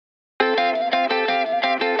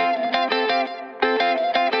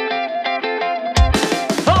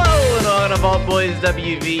of Alt Boys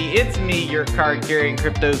WV, it's me, your card-carrying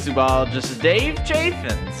cryptozoologist, Dave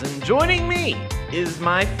Chaffins, and joining me is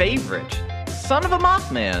my favorite, son of a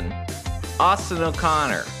Mothman, Austin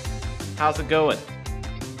O'Connor. How's it going?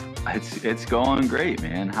 It's going great,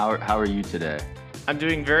 man. How are you today? I'm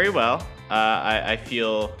doing very well. I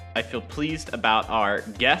feel pleased about our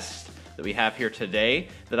guest that we have here today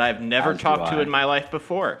that I've never talked to in my life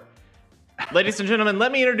before. Ladies and gentlemen,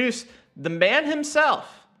 let me introduce the man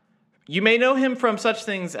himself. You may know him from such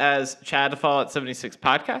things as Chad the Fallout 76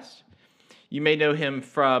 podcast. You may know him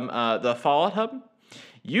from the Fallout Hub.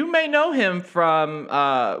 You may know him from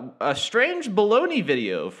a strange baloney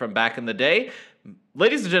video from back in the day.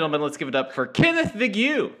 Ladies and gentlemen, let's give it up for Kenneth Vigue.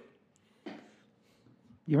 You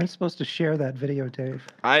weren't supposed to share that video, Dave.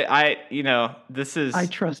 This is. I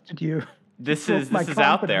trusted you. This is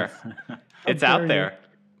out there. It's out there.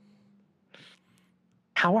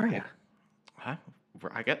 How are you?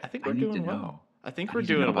 I think we're doing well. I think we're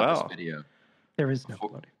doing well. Video. There is no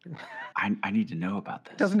floating. I need to know about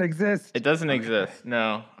this. It doesn't exist. It doesn't exist.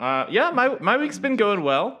 No. My week's been going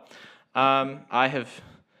well. I've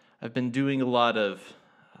been doing a lot of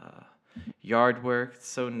yard work. It's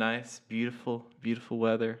so nice, beautiful, beautiful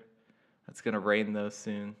weather. It's gonna rain though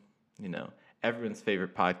soon. You know, everyone's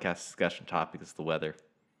favorite podcast discussion topic is the weather.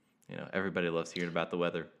 You know, everybody loves hearing about the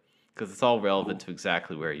weather because it's all relevant to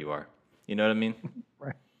exactly where you are. You know what I mean?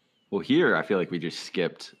 Right. Well, here I feel like we just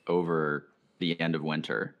skipped over the end of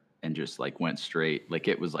winter and just like went straight. Like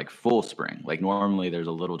it was like full spring. Like normally there's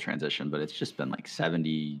a little transition, but it's just been like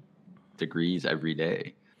 70 degrees every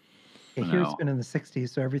day. Yeah, here it's been in the 60s,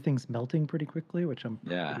 so everything's melting pretty quickly, which I'm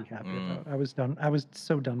pretty happy about. I was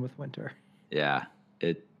so done with winter. Yeah,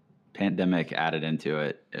 pandemic added into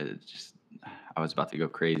it. I was about to go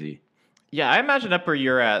crazy. Yeah, I imagine up where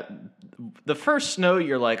you're at, the first snow,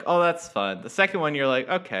 you're like, oh, that's fun. The second one, you're like,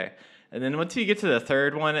 okay. And then once you get to the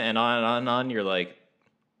third one and on, you're like,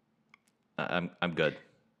 I'm good.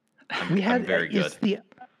 I'm very good.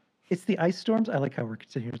 It's the ice storms. I like how we're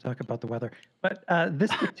continuing to talk about the weather. But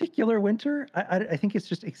this particular winter, I think it's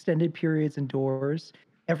just extended periods indoors.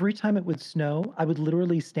 Every time it would snow, I would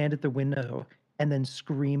literally stand at the window and then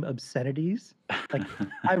scream obscenities. Like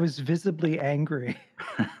I was visibly angry.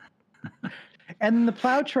 And the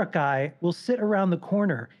plow truck guy will sit around the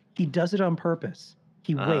corner. He does it on purpose.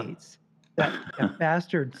 He waits. That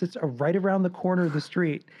bastard sits right around the corner of the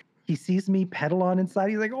street. He sees me pedal on inside.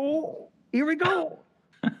 He's like, oh, here we go.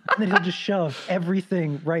 And then he'll just shove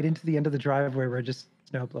everything right into the end of the driveway where I just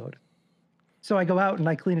snowblowed. So I go out and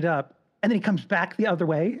I clean it up. And then he comes back the other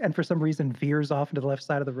way and for some reason veers off into the left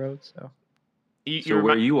side of the road. So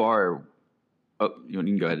where you are... Oh, you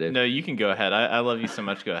can go ahead, Dave. No, you can go ahead. I love you so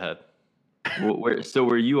much. Go ahead.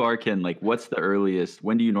 Where you are, Ken, like what's the earliest,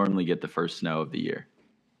 when do you normally get the first snow of the year?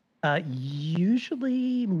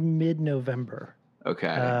 Usually mid-November.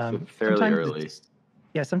 Okay, so fairly early.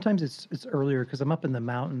 Sometimes it's earlier because I'm up in the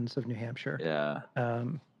mountains of New Hampshire. Yeah.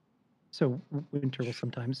 So winter will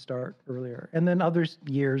sometimes start earlier. And then other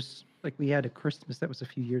years, like we had a Christmas that was a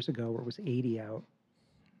few years ago where it was 80 out.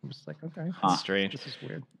 I was like, okay, strange. This is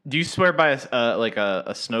weird. Do you swear by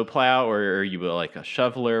a snowplow, or are you like a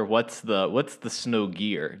shoveler? What's the snow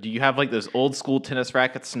gear? Do you have like those old school tennis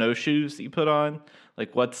racket snowshoes that you put on?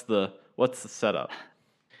 Like what's the setup?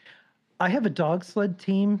 I have a dog sled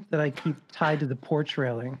team that I keep tied to the porch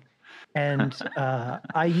railing, and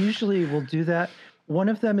I usually will do that. One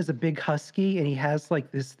of them is a big husky, and he has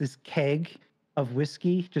like this keg of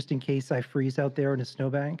whiskey just in case I freeze out there in a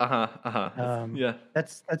snowbank. Yeah.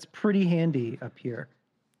 That's pretty handy up here.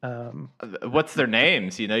 What's their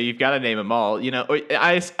names? You know, you've got to name them all. You know,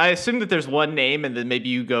 I assume that there's one name, and then maybe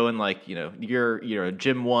you go and like, you know, you're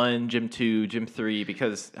Gym 1, Gym 2, Gym 3,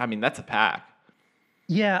 because I mean that's a pack.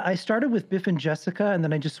 Yeah, I started with Biff and Jessica, and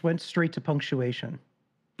then I just went straight to punctuation.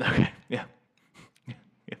 Okay. Yeah.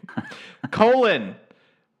 Colon.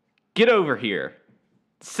 Get over here.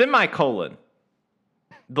 Semicolon.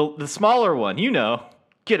 The smaller one, you know,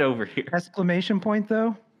 get over here. Exclamation point,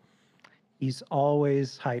 though. He's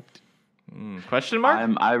always hyped. Question mark?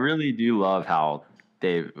 I really do love how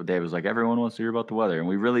Dave was like, everyone wants to hear about the weather. And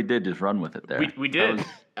we really did just run with it there. We did.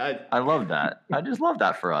 I love that. I just love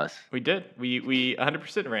that for us. We did. We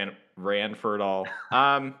 100% ran for it all.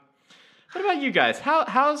 What about you guys?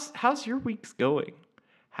 How's your weeks going?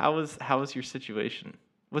 How is your situation?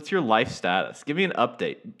 What's your life status? Give me an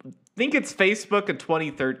update. Think it's Facebook in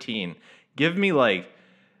 2013. Give me like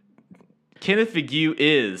Kenneth Vigue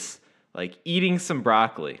is like eating some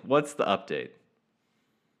broccoli. What's the update?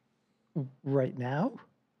 Right now?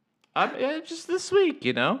 Just this week,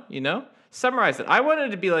 you know? Summarize it. I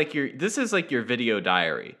wanted to be like this is like your video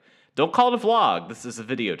diary. Don't call it a vlog. This is a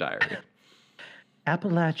video diary.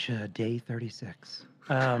 Appalachia, day 36.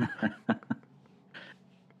 That's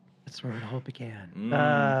where it all began.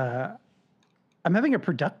 I'm having a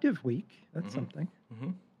productive week. That's something.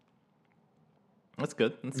 That's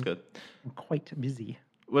good. That's good. I'm quite busy.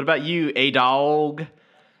 What about you, a dog?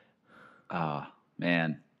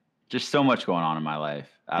 Man, just so much going on in my life.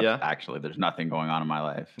 Yeah. Actually, there's nothing going on in my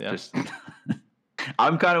life. Yeah. Just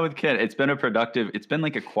I'm kind of with Ken. It's been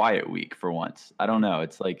like a quiet week for once. I don't know.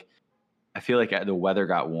 It's like, I feel like the weather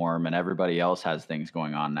got warm and everybody else has things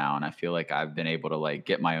going on now. And I feel like I've been able to like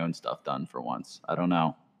get my own stuff done for once. I don't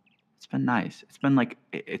know. It's been nice. It's been like,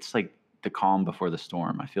 it's like the calm before the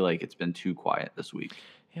storm. I feel like it's been too quiet this week.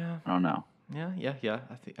 Yeah. I don't know. Yeah.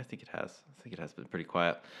 I think it has. I think it has been pretty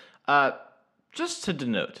quiet. Just to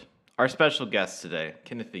denote, our special guest today,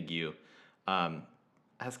 Kenneth Ague,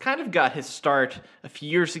 has kind of got his start a few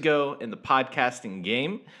years ago in the podcasting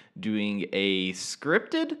game, doing a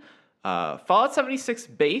scripted Fallout 76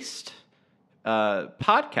 based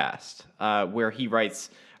podcast where he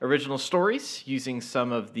writes original stories using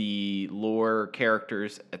some of the lore,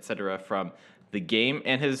 characters, etc. from the game.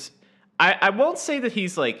 And I won't say that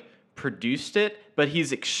he's like produced it, but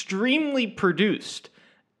he's extremely produced.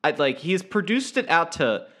 He has produced it out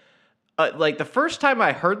to like the first time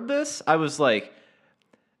I heard this, I was like,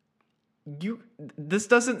 this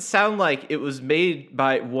doesn't sound like it was made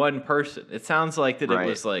by one person. It sounds like that It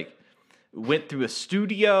was like went through a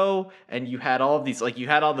studio and you had all of these, like you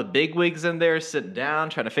had all the bigwigs in there sitting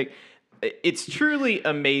down trying to figure. It's truly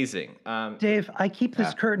amazing. Dave, I keep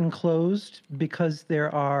this curtain closed because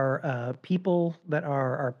there are people that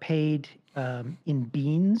are paid in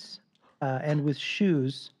beans and with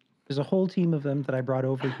shoes. There's a whole team of them that I brought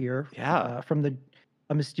over here from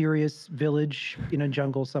a mysterious village in a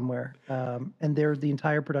jungle somewhere. And they're the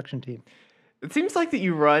entire production team. It seems like that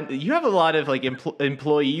you have a lot of like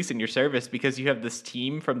employees in your service because you have this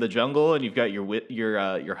team from the jungle and you've got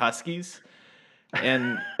your huskies.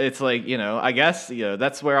 And it's like, I guess,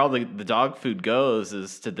 that's where all the dog food goes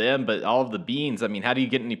is to them. But all of the beans, I mean, how do you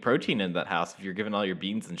get any protein in that house if you're giving all your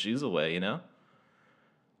beans and shoes away,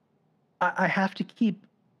 I have to keep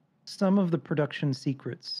some of the production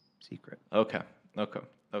secrets secret. Okay.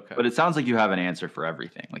 But it sounds like you have an answer for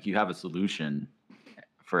everything. Like you have a solution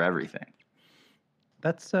for everything.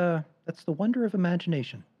 That's the wonder of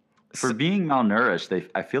imagination. For being malnourished,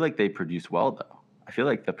 I feel like they produce well, though. I feel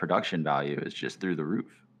like the production value is just through the roof.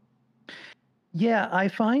 Yeah, I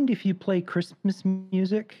find if you play Christmas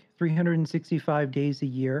music 365 days a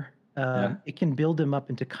year, it can build them up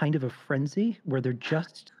into kind of a frenzy where they're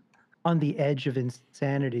just on the edge of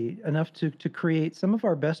insanity enough to create some of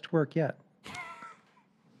our best work yet.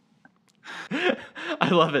 I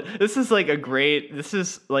love it. This is like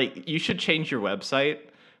you should change your website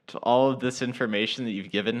to all of this information that you've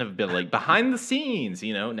given have been like behind the scenes,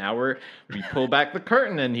 now we pull back the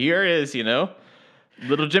curtain and here is,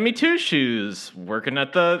 little Jimmy Two Shoes working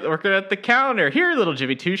at the counter. Here, little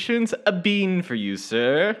Jimmy Two Shoes, a bean for you,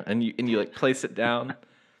 sir. And you like place it down.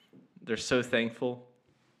 They're so thankful.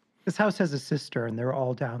 This house has a sister and they're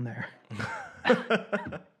all down there.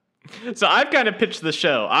 So I've kind of pitched the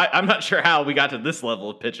show. I'm not sure how we got to this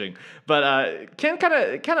level of pitching, but Ken kind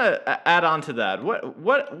of add on to that.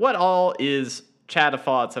 What all is Chat of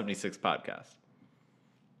Fallout 76 podcast?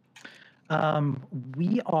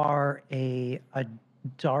 We are a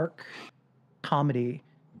dark comedy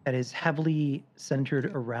that is heavily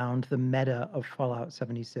centered around the meta of Fallout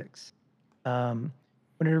 76. When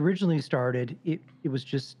it originally started, it was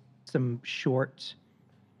just some short,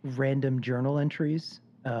 random journal entries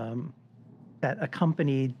that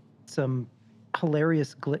accompanied some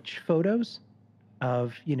hilarious glitch photos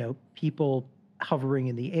of, people hovering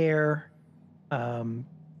in the air.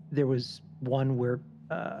 There was one where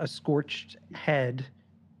a scorched head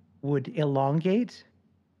would elongate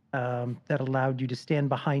that allowed you to stand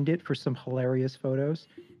behind it for some hilarious photos.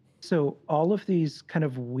 So all of these kind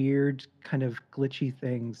of weird, kind of glitchy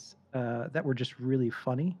things that were just really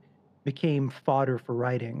funny became fodder for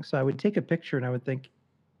writing. So I would take a picture and I would think,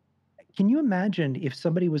 can you imagine if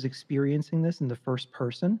somebody was experiencing this in the first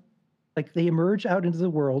person? Like they emerge out into the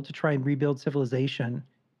world to try and rebuild civilization.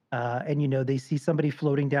 And, they see somebody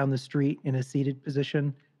floating down the street in a seated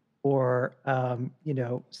position or,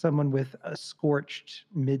 someone with a scorched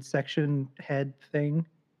midsection head thing.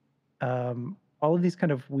 All of these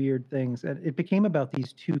kind of weird things. And it became about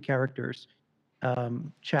these two characters,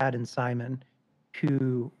 Chad and Simon,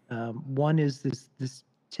 who one is this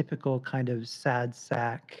typical kind of sad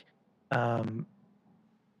sack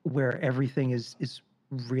where everything is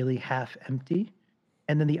really half empty.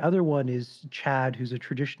 And then the other one is Chad, who's a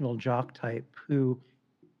traditional jock type, who,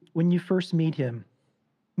 when you first meet him,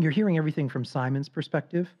 you're hearing everything from Simon's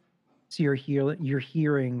perspective. So you're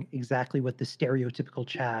hearing exactly what the stereotypical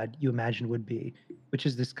Chad you imagine would be, which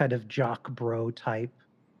is this kind of jock bro type,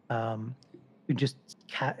 who just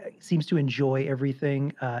seems to enjoy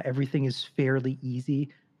everything. Everything is fairly easy.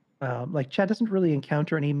 Like Chad doesn't really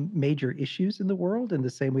encounter any major issues in the world in the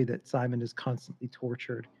same way that Simon is constantly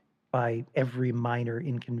tortured by every minor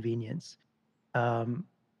inconvenience. Um,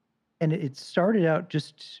 and it started out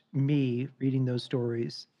just me reading those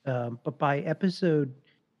stories, but by episode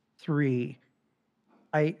 3,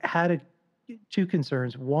 I had two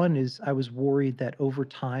concerns. One is I was worried that over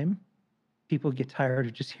time people get tired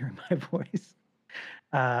of just hearing my voice,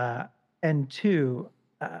 and two,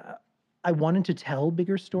 I wanted to tell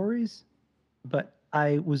bigger stories, but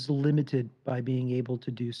I was limited by being able to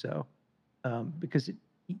do so, because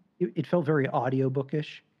it felt very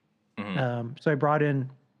audiobookish. So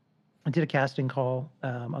I did a casting call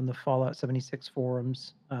on the Fallout 76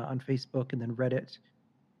 forums on Facebook and then Reddit,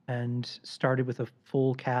 and started with a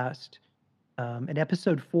full cast. And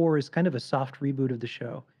episode 4 is kind of a soft reboot of the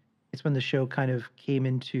show. It's when the show kind of came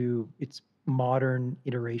into its modern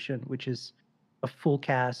iteration, which is a full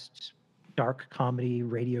cast dark comedy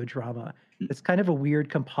radio drama. It's kind of a weird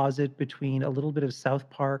composite between a little bit of South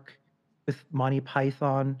Park with Monty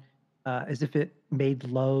Python, as if it made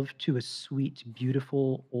love to a sweet,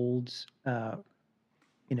 beautiful old,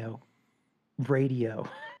 radio,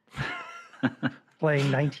 playing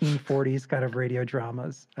 1940s kind of radio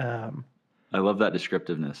dramas. I love that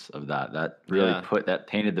descriptiveness of that. That really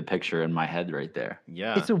painted the picture in my head right there.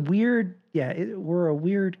 Yeah. It's a weird, we're a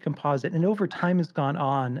weird composite. And over time has gone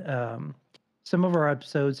on. Some of our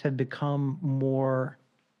episodes have become more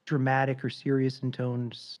dramatic or serious in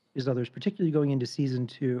tones as others, particularly going into season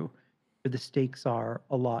 2, where the stakes are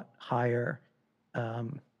a lot higher.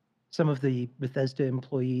 Some of the Bethesda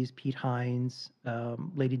employees, Pete Hines,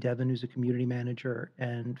 Lady Devon, who's a community manager,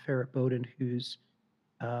 and Ferret Bowden, who's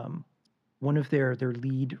one of their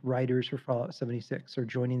lead writers for Fallout 76, are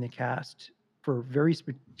joining the cast for very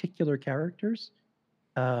particular characters.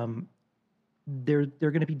 They're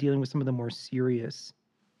going to be dealing with some of the more serious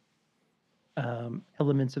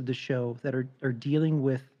elements of the show that are dealing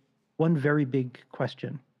with one very big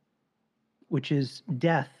question, which is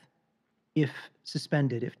death. If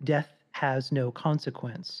suspended, if death has no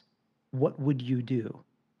consequence, what would you do?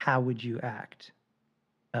 How would you act?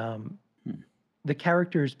 The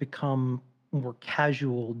characters become more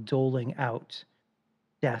casual, doling out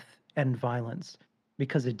death and violence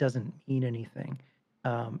because it doesn't mean anything.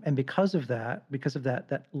 And because of that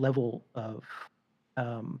level of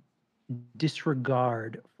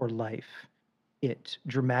disregard for life, it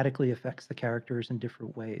dramatically affects the characters in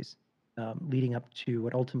different ways, leading up to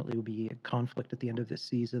what ultimately will be a conflict at the end of this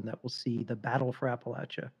season that will see the battle for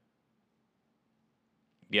Appalachia.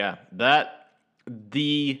 Yeah,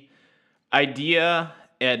 the idea,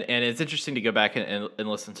 and it's interesting to go back and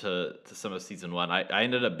listen to some of season 1. I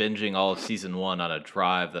ended up binging all of season 1 on a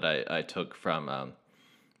drive that I took from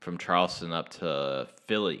Charleston up to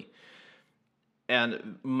Philly.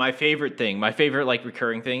 And my favorite like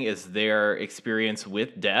recurring thing is their experience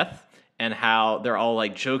with death and how they're all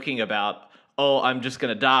like joking about, oh, I'm just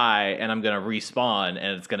going to die and I'm going to respawn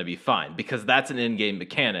and it's going to be fine, because that's an in-game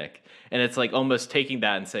mechanic. And it's like almost taking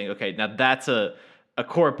that and saying, okay, now that's a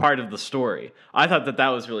core part of the story. I thought that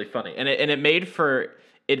was really funny. And it made for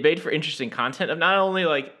interesting content of not only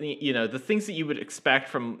like, the things that you would expect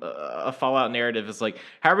from a Fallout narrative is like,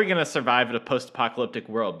 how are we going to survive in a post-apocalyptic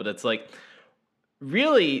world? But it's like,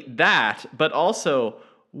 really that, but also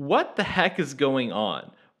what the heck is going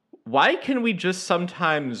on? Why can we just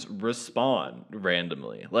sometimes respawn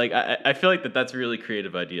randomly? Like, I feel like that's a really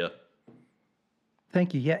creative idea.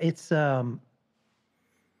 Thank you. Yeah, it's one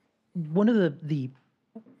of the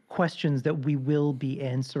questions that we will be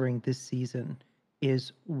answering this season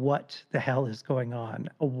is what the hell is going on?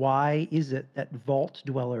 Why is it that vault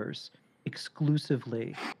dwellers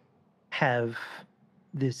exclusively have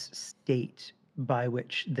this state by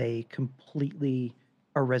which they completely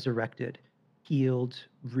are resurrected, healed,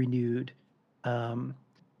 renewed?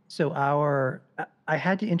 So I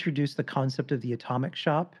had to introduce the concept of the atomic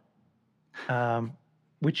shop,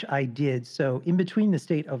 which I did. So in between the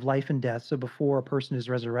state of life and death, so before a person is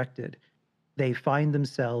resurrected, they find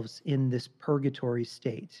themselves in this purgatory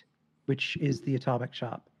state, which is the atomic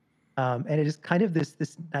shop. And it is kind of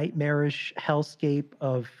this nightmarish hellscape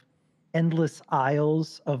of endless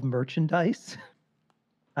aisles of merchandise,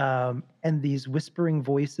 and these whispering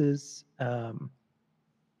voices,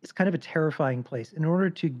 it's kind of a terrifying place. In order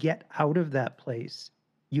to get out of that place,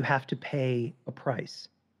 you have to pay a price,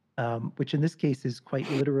 which in this case is quite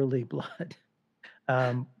literally blood.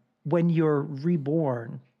 Um, when you're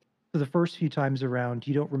reborn, for the first few times around,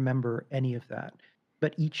 you don't remember any of that.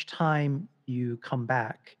 But each time you come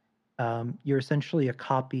back, you're essentially a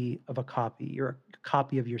copy of a copy. You're a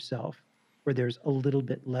copy of yourself, where there's a little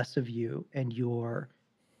bit less of you, and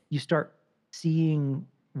you start seeing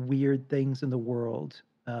weird things in the world.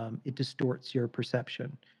 It distorts your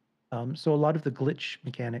perception. So a lot of the glitch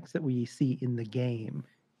mechanics that we see in the game,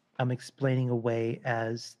 I'm explaining away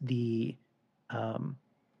as um,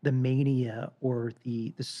 the mania or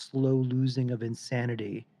the slow losing of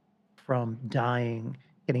insanity from dying,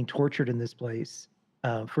 getting tortured in this place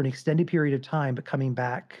for an extended period of time, but coming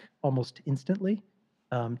back almost instantly.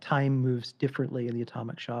 Time moves differently in the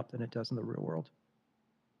atomic shop than it does in the real world.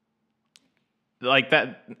 Like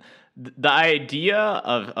that, the idea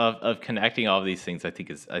of connecting all of these things, I think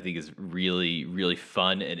is really, really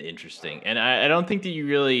fun and interesting. And I don't think that you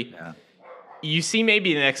really. Yeah. You see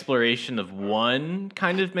maybe an exploration of one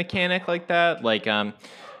kind of mechanic like that, like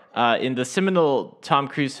in the seminal Tom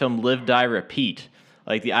Cruise film Live, Die, Repeat,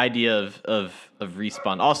 like the idea of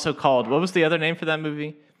respawn, also called, what was the other name for that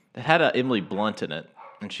movie? It had Emily Blunt in it,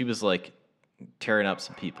 and she was like tearing up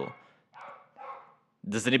some people.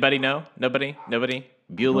 Does anybody know? Nobody?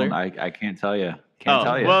 Bueller? I can't tell you. Can't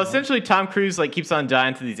tell you. Well, essentially, Tom Cruise like keeps on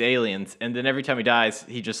dying to these aliens, and then every time he dies,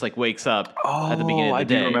 he just like wakes up at the beginning of the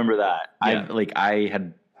day. I do remember that. Yeah. I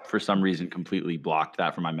had for some reason completely blocked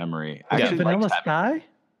that from my memory. Was it Vanilla Sky?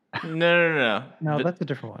 No. No, that's a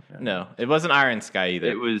different one. Yeah. No, it wasn't Iron Sky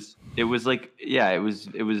either. It was like, yeah, it was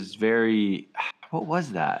very. What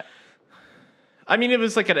was that? I mean, it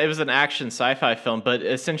was an action sci-fi film, but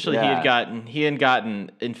essentially he had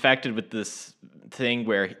gotten infected with this thing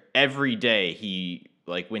where every day he,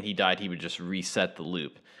 like, when he died, he would just reset the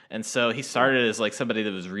loop. And so he started as like somebody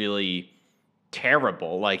that was really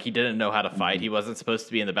terrible. Like, he didn't know how to fight. He wasn't supposed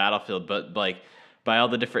to be in the battlefield, but like by all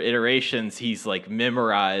the different iterations, he's like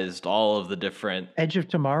memorized all of the different. Edge of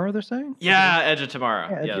Tomorrow, they're saying? Yeah, Edge of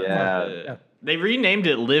Tomorrow. Yeah. They renamed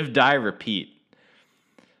it Live, Die, Repeat,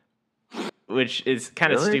 which is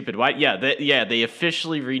kind of stupid. Why? Yeah, they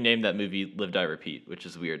officially renamed that movie Live, Die, Repeat, which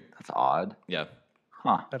is weird. That's odd. Yeah.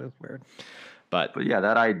 Huh. That is weird. But yeah,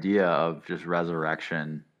 that idea of just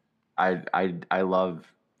resurrection, I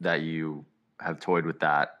love that you have toyed with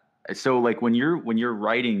that. So like when you're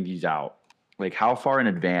writing these out, like how far in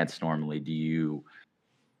advance normally do you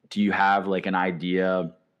have like an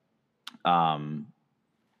idea,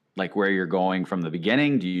 like where you're going from the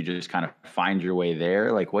beginning? Do you just kind of find your way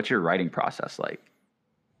there? Like, what's your writing process like?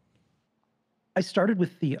 I started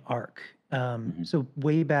with the arc. So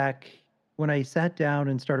way back when I sat down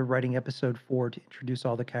and started writing episode 4 to introduce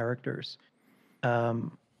all the characters,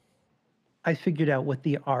 I figured out what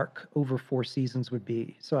the arc over 4 seasons would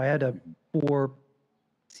be. So I had a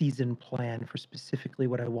 4-season plan for specifically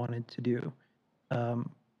what I wanted to do.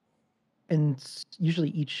 And usually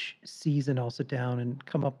each season I'll sit down and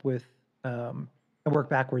come up with, and work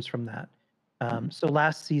backwards from that. So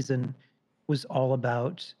last season was all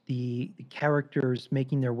about the characters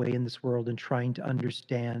making their way in this world and trying to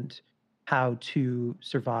understand how to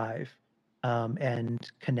survive and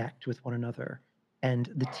connect with one another, and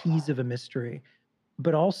the tease of a mystery.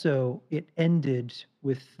 But also it ended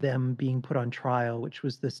with them being put on trial, which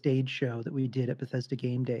was the stage show that we did at Bethesda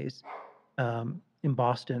Game Days in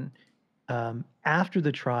Boston. After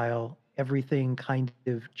the trial, everything kind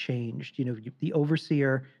of changed. You know, the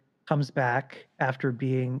overseer comes back after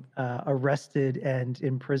being arrested and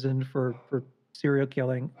imprisoned for serial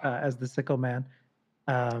killing as the Sickle Man.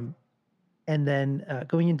 And then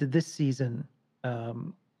going into this season,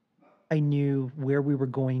 I knew where we were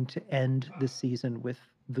going to end this season with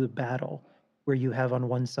the battle, where you have on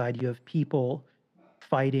one side, you have people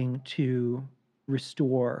fighting to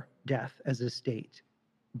restore death as a state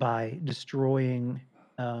by destroying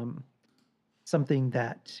something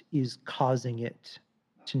that is causing it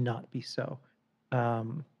to not be so.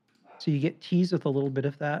 So you get teased with a little bit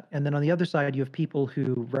of that. And then on the other side, you have people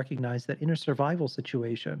who recognize that in a survival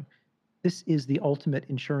situation, this is the ultimate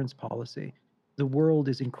insurance policy. The world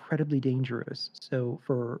is incredibly dangerous. So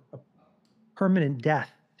for a permanent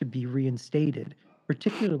death to be reinstated,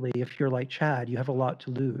 particularly if you're like Chad, you have a lot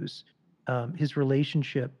to lose. His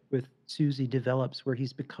relationship with Susie develops where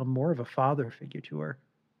he's become more of a father figure to her,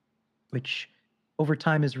 which over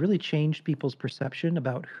time has really changed people's perception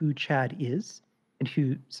about who Chad is and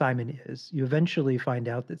who Simon is. You eventually find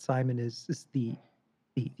out that Simon is the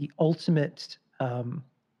ultimate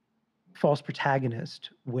false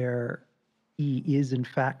protagonist, where he is in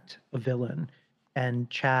fact a villain, and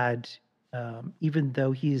Chad, even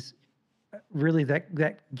though he's really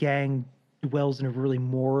that gang dwells in a really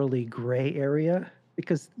morally gray area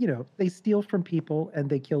because they steal from people and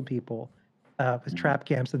they kill people with trap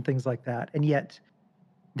camps and things like that, and yet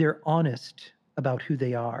they're honest about who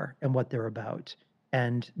they are and what they're about,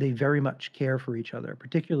 and they very much care for each other,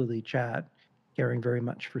 particularly Chad caring very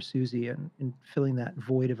much for Susie and filling that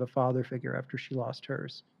void of a father figure after she lost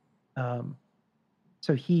hers.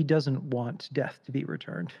 So he doesn't want death to be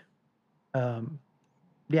returned.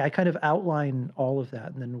 Yeah, I kind of outline all of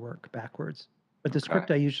that and then work backwards. But the script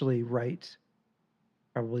I usually write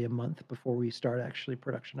probably a month before we start actually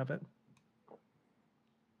production of it.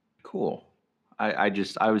 Cool. I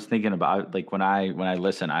was thinking about, like, when I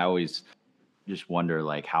listen, I always just wonder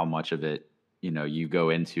like how much of it you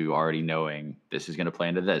go into already knowing this is going to play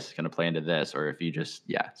into this, it's going to play into this, or if you just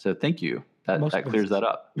So thank you. That clears that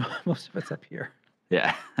up. Most of it's up here.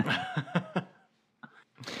 Yeah.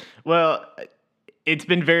 Well, it's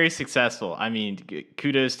been very successful. I mean,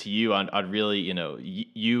 kudos to you on really,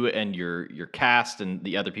 you and your cast and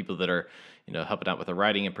the other people that are, helping out with the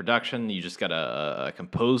writing and production. You just got a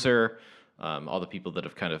composer, all the people that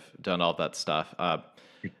have kind of done all that stuff.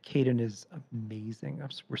 Caden is amazing.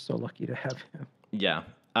 We're so lucky to have him. Yeah.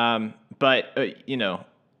 But,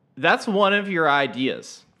 that's one of your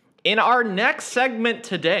ideas. In our next segment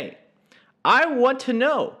today, I want to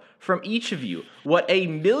know from each of you what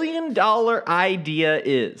 $1 million idea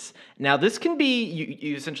is. Now, this can be,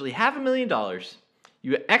 you essentially have $1 million,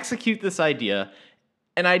 you execute this idea,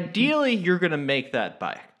 and ideally, you're going to make that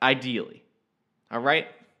back. Ideally. All right?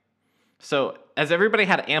 So, as everybody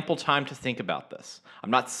had ample time to think about this,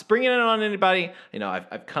 I'm not springing it on anybody.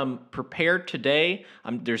 I've come prepared today.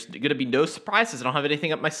 There's going to be no surprises. I don't have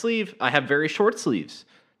anything up my sleeve. I have very short sleeves.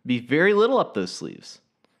 Be very little up those sleeves.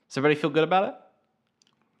 Does everybody feel good about it?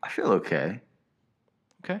 I feel okay.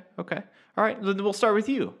 Okay. All right, then we'll start with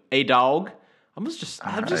you. A dog. I'm just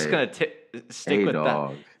going to stick with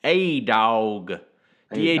that. A dog.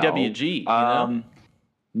 DAWG. $1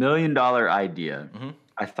 million idea. Mm-hmm.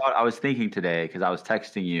 I was thinking today because I was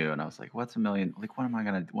texting you and I was like, what's $1 million? Like, what am I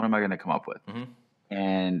gonna come up with? Mm-hmm.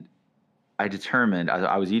 And I determined,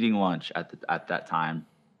 I was eating lunch at that time.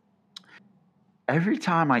 Every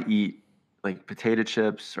time I eat like potato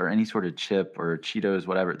chips or any sort of chip or Cheetos,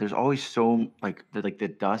 whatever, there's always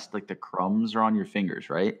the dust, like the crumbs are on your fingers,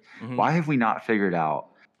 right? Mm-hmm. Why have we not figured out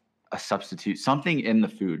a substitute, something in the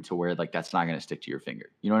food to where like that's not going to stick to your finger?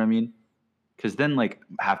 You know what I mean? Because then like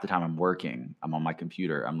half the time I'm working, I'm on my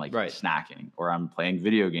computer, I'm like snacking, or I'm playing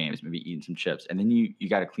video games, maybe eating some chips. And then you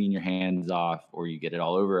got to clean your hands off or you get it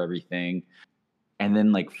all over everything. And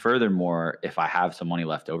then like furthermore, if I have some money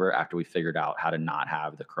left over after we figured out how to not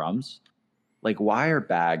have the crumbs, like why are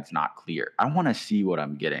bags not clear? I want to see what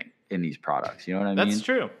I'm getting in these products. You know what I mean? That's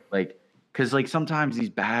true. Like, because like sometimes these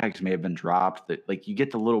bags may have been dropped that like you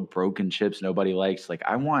get the little broken chips nobody likes. Like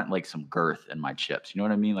I want like some girth in my chips. You know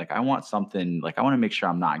what I mean? Like I want something, like I want to make sure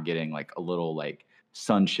I'm not getting like a little like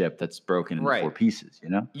sun chip that's broken into 4 pieces,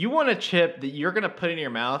 You want a chip that you're going to put in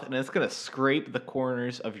your mouth and it's going to scrape the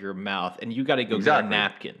corners of your mouth and you got to go get a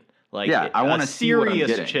napkin. Like I want a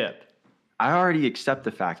serious chip. I already accept the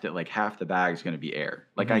fact that like half the bag is going to be air.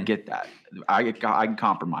 Like I get that. I can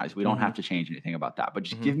compromise. We don't have to change anything about that. But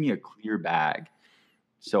just give me a clear bag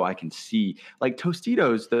so I can see. Like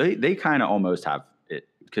Tostitos, they kind of almost have it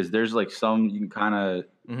because there's like some you can kind of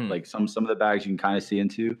like some of the bags you can kind of see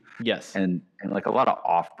into. Yes. And like a lot of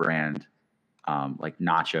off-brand like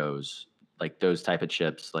nachos, like those type of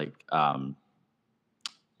chips, like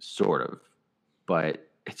sort of. But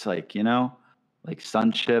it's like, like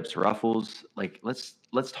Sun Chips, Ruffles, like let's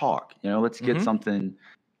talk, let's get something.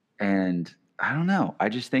 And I don't know. I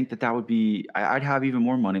just think that would be, I'd have even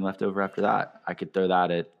more money left over after that. I could throw that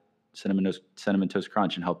at Cinnamon Toast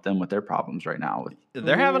Crunch and help them with their problems right now.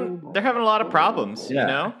 They're having a lot of problems, They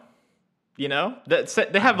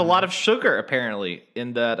have a lot of sugar apparently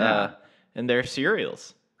in that in their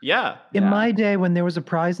cereals. Yeah. In my day when there was a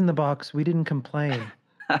prize in the box, we didn't complain.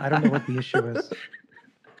 I don't know what the issue is.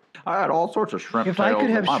 I had all sorts of shrimp. If I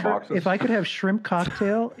could have shrimp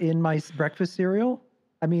cocktail in my breakfast cereal,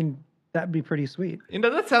 I mean, that'd be pretty sweet.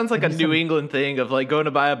 That sounds like a New England thing of like going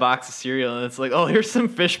to buy a box of cereal and it's like, oh, here's some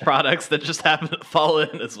fish products that just happen to fall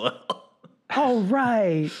in as well. Oh,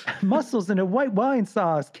 right. Mussels in a white wine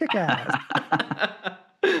sauce. Kick ass.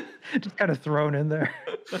 Just kind of thrown in there.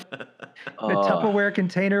 A Tupperware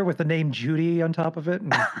container with the name Judy on top of it.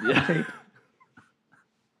 And tape.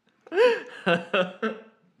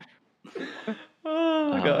 Oh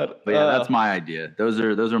my God. But yeah, that's my idea. Those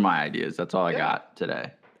are my ideas. That's all I got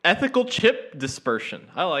today. Ethical chip dispersion.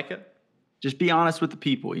 I like it. Just be honest with the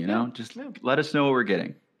people, you know? Just let us know what we're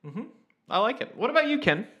getting. Mm-hmm. I like it. What about you,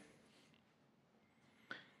 Ken?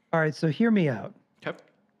 All right, so hear me out. Okay.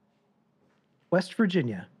 West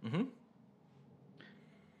Virginia. Mm-hmm.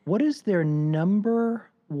 What is their number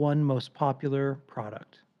one most popular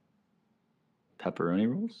product?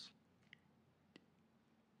 Pepperoni rolls?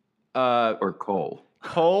 Or coal?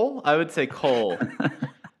 Coal? I would say coal.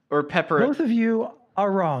 Or pepperoni. Both of you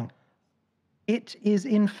are wrong. It is,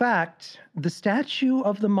 in fact, the statue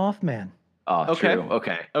of the Mothman. Oh, okay. True.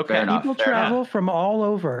 Okay. Fair enough. People travel from all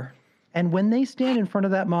over, and when they stand in front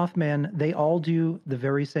of that Mothman, they all do the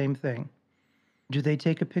very same thing. Do they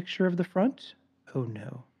take a picture of the front? Oh,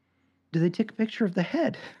 no. Do they take a picture of the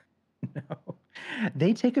head? No.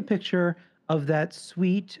 They take a picture of that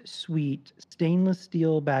sweet, sweet stainless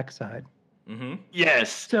steel backside. Mm-hmm.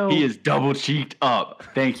 Yes. So, he is double cheeked up.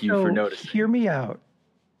 Thank you for noticing. Hear me out.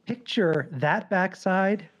 Picture that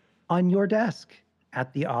backside on your desk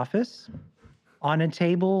at the office, on a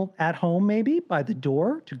table at home, maybe by the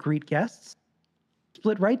door to greet guests,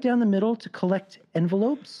 split right down the middle to collect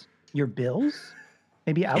envelopes, your bills,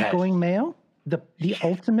 maybe outgoing mail, the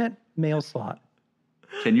ultimate mail slot.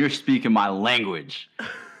 Can you speak in my language?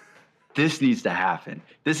 This needs to happen.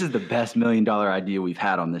 This is the best $1 million idea we've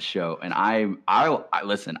had on this show, and I'll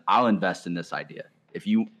listen. I'll invest in this idea.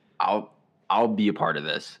 I'll be a part of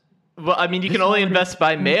this. Well, I mean, you can only invest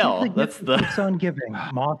by mail. That's the keeps on giving.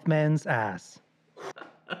 Mothman's ass.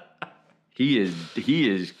 He is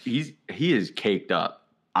caked up.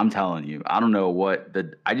 I'm telling you. I don't know what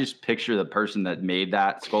I just picture the person that made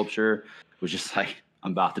that sculpture was just like,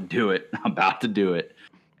 I'm about to do it. I'm about to do it,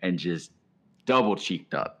 and just double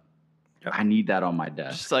cheeked up. I need that on my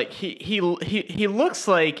desk. Just like he looks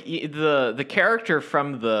like the character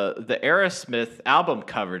from the Aerosmith album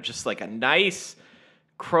cover, just like a nice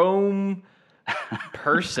chrome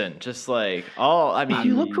person, just like if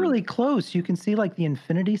you look really close, you can see like the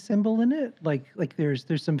infinity symbol in it. Like there's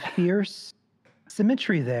some fierce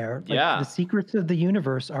symmetry there. Like the secrets of the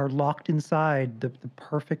universe are locked inside the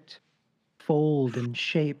perfect fold and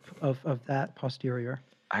shape of that posterior.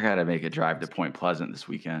 I gotta make a drive to Point Pleasant this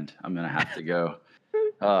weekend. I'm gonna have to go.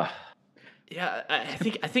 Yeah, I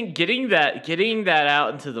think getting that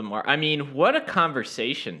out into the market. I mean, what a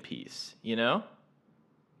conversation piece, you know?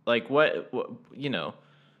 Like what you know?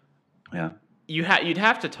 Yeah. You'd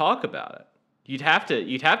have to talk about it. You'd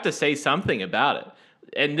have to say something about it,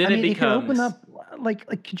 and then it becomes. It could open up. Like,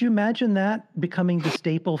 could you imagine that becoming the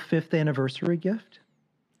staple 5th anniversary gift?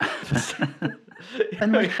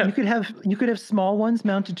 And like you could have small ones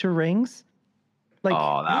mounted to rings. Like,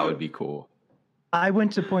 oh, that would be cool. I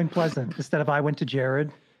went to Point Pleasant instead of I went to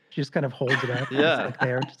Jared. She just kind of holds it up. Yeah. It's like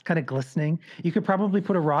there, just kind of glistening. You could probably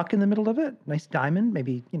put a rock in the middle of it. Nice diamond,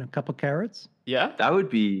 maybe, a couple carats. Yeah. That would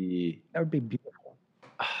be beautiful.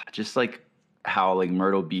 Just like how like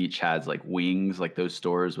Myrtle Beach has like wings, like those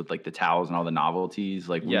stores with like the towels and all the novelties.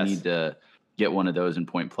 Like we need to get one of those in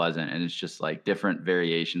Point Pleasant, and it's just like different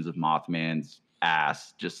variations of Mothman's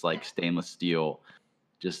ass, just like stainless steel,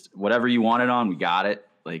 just whatever you want it on, we got it.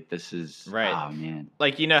 Like this is right. Oh man,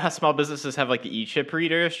 like how small businesses have like the e-chip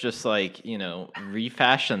readers, just like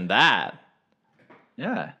refashion that.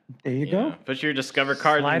 Yeah, there you go. Put your Discover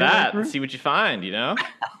card in that and see what you find.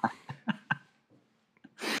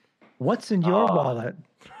 What's in your wallet?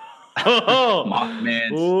 Oh, Mothman's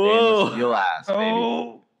stainless steel ass,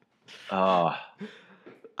 baby. Oh.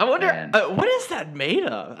 I wonder what is that made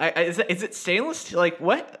of? Is it stainless steel? Like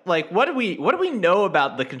what? Like what do we know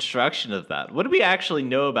about the construction of that? What do we actually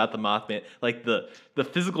know about the Mothman? Like the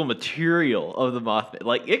physical material of the Mothman?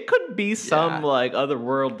 Like it could be some like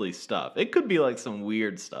otherworldly stuff. It could be like some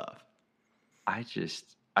weird stuff. I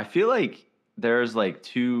feel like there's like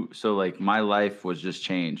two. So like my life was just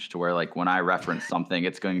changed to where like when I reference something,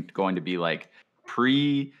 it's going to be like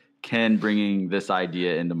pre Ken bringing this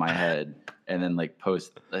idea into my head. And then like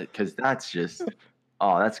post, because that's just,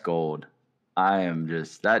 that's gold. I am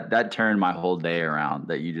just, that turned my whole day around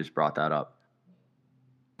that you just brought that up.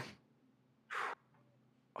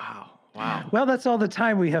 Wow. Well, that's all the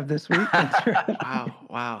time we have this week.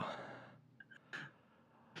 Wow.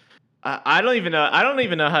 I don't even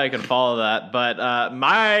know how I can follow that, but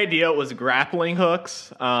my idea was grappling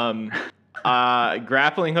hooks.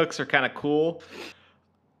 Grappling hooks are kind of cool.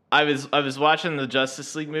 I was watching the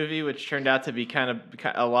Justice League movie, which turned out to be kind of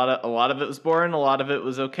a lot of it was boring, a lot of it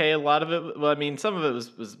was okay, a lot of it, well, I mean, some of it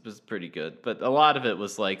was pretty good, but a lot of it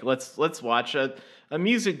was like let's watch a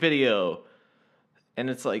music video, and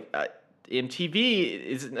it's like MTV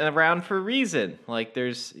isn't around for a reason. Like,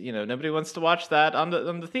 there's, nobody wants to watch that on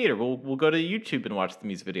the theater. We'll go to YouTube and watch the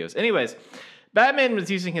music videos. Anyways, Batman was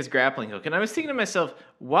using his grappling hook, and I was thinking to myself,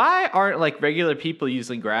 why aren't like regular people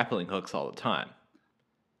using grappling hooks all the time?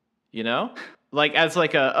 Like as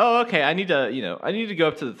like I need to go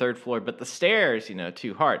up to the third floor, but the stairs,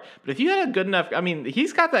 too hard. But if you had a good enough,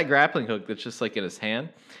 he's got that grappling hook that's just like in his hand,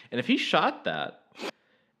 and if he shot that,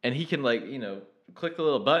 and he can like, click the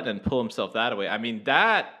little button and pull himself that away.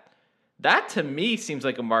 That to me seems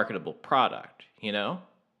like a marketable product, Yeah.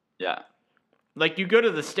 Like you go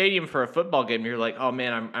to the stadium for a football game, and you're like, oh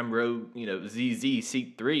man, I'm row, ZZ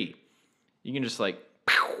seat 3. You can just like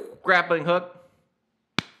grappling hook.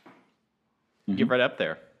 Get right up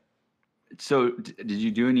there. So did you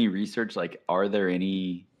do any research? Like, are there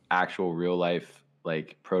any actual real life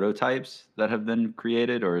like prototypes that have been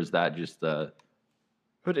created, or is that just the?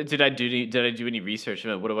 Did I do any research?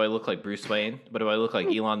 What do I look like, Bruce Wayne? What do I look like,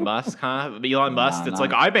 Elon Musk? Huh? Elon Musk. It's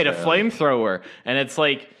like I made a flamethrower, and it's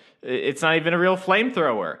like it's not even a real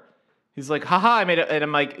flamethrower. He's like, haha, I made it, and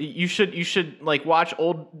I'm like, you should like watch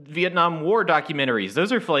old Vietnam War documentaries.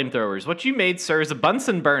 Those are flamethrowers. What you made, sir, is a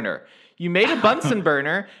Bunsen burner. You made a Bunsen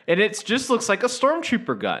burner, and it just looks like a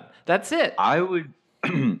stormtrooper gun. That's it. I would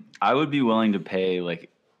be willing to pay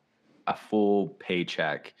like a full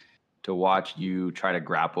paycheck to watch you try to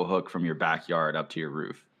grapple hook from your backyard up to your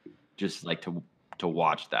roof, just like to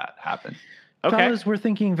watch that happen. Okay. Fellas, we're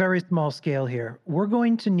thinking very small scale here. We're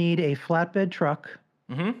going to need a flatbed truck,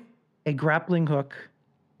 a grappling hook,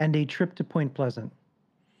 and a trip to Point Pleasant.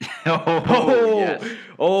 Yes.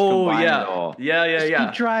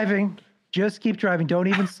 Keep driving. Just keep driving. Don't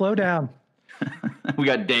even slow down. We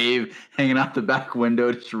got Dave hanging out the back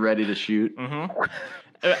window, just ready to shoot.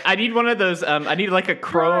 I need one of those. I need like a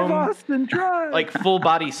chrome, drive, Austin, drive. Like full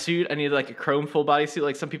body suit. I need like a chrome full body suit.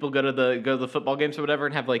 Like some people go to the football games or whatever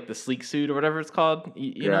and have like the sleek suit or whatever it's called.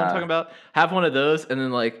 You know what I'm talking about? Have one of those and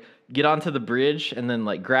then like get onto the bridge and then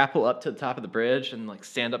like grapple up to the top of the bridge and like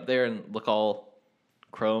stand up there and look all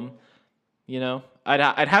chrome. I'd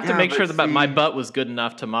have to make sure that my butt was good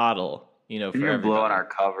enough to model. For you're blowing our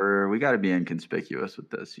cover. We got to be inconspicuous with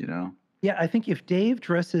this, Yeah, I think if Dave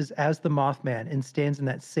dresses as the Mothman and stands in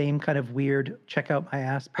that same kind of weird check out my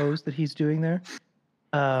ass pose that he's doing there,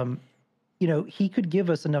 he could give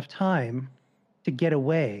us enough time to get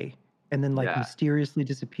away and then mysteriously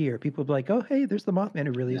disappear. People would be like, oh, hey, there's the Mothman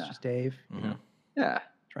who really is just Dave. Yeah.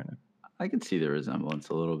 Trying to. I can see the resemblance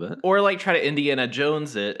a little bit. Or like try to Indiana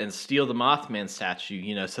Jones it and steal the Mothman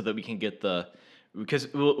statue, so that we can get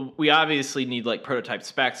because we obviously need like prototype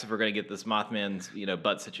specs if we're going to get this Mothman's,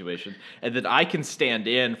 butt situation. And then I can stand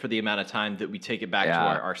in for the amount of time that we take it back to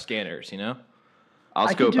our scanners,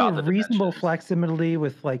 I could do a reasonable facsimile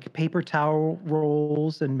with like paper towel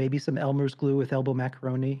rolls and maybe some Elmer's glue with elbow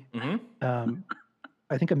macaroni.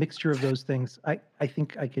 I think a mixture of those things. I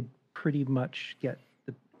think I could pretty much get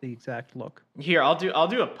the exact look. Here, I'll do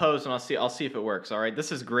a pose and I'll see if it works. All right,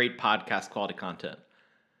 this is great podcast quality content.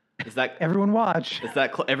 Is that everyone watch? Is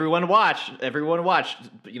that everyone watch? Everyone watch.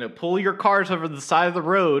 Pull your cars over the side of the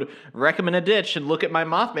road, wreck them in a ditch, and look at my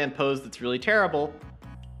Mothman pose. That's really terrible.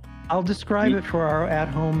 I'll describe it for our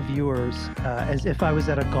at-home viewers as if I was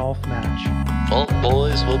at a golf match. Vault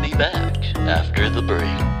Boys will be back after the break.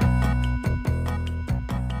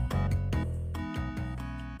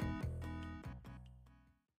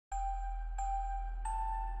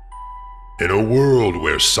 In a world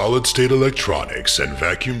where solid-state electronics and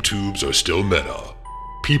vacuum tubes are still meta,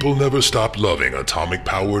 people never stop loving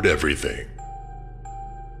atomic-powered everything.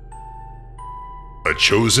 A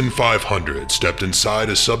chosen 500 stepped inside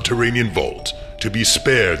a subterranean vault to be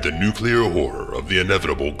spared the nuclear horror of the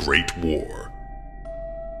inevitable Great War.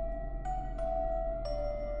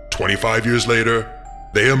 25 years later,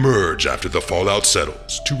 they emerge after the fallout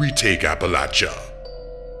settles to retake Appalachia.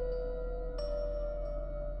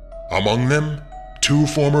 Among them, two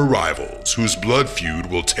former rivals whose blood feud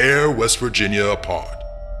will tear West Virginia apart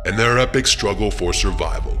in their epic struggle for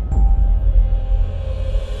survival.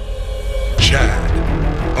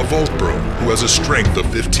 Chad, a vault bro who has a strength of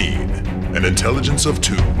 15, an intelligence of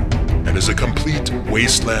 2, and is a complete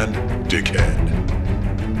wasteland dickhead.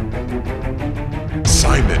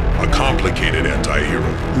 Simon, a complicated anti-hero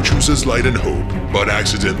who chooses light and hope, but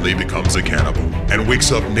accidentally becomes a cannibal, and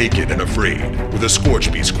wakes up naked and afraid with a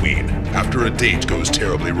Scorchbeast queen after a date goes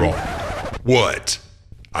terribly wrong. What?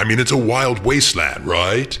 I mean, it's a wild wasteland,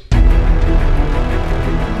 right?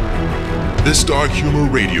 This dark humor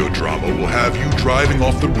radio drama will have you driving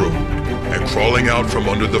off the road and crawling out from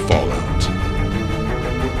under the fallout.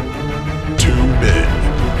 2 men.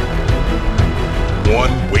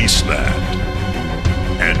 1 wasteland.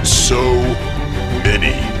 and so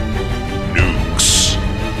many nukes.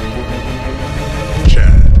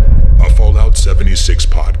 Chad, a Fallout 76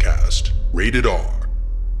 podcast, rated R,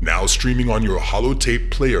 now streaming on your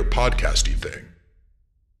holotape player podcasty thing.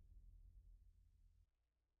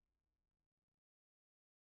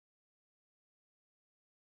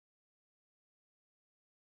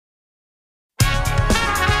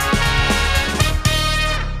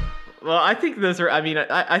 Well, I think those are. I mean,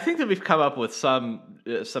 I think that we've come up with some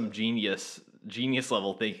genius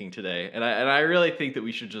level thinking today, and I really think that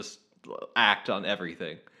we should just act on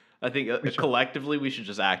everything. I think collectively we should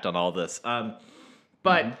just act on all this.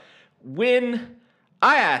 But when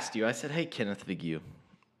I asked you, I said, "Hey, Kenneth Vigue,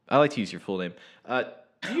 I like to use your full name.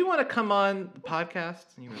 Do you want to come on the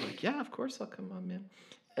podcast?" And you were like, "Yeah, of course I'll come on, man."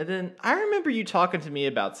 And then I remember you talking to me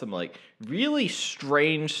about some like really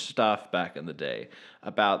strange stuff back in the day,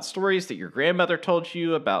 about stories that your grandmother told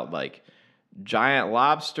you about like giant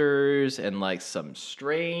lobsters and like some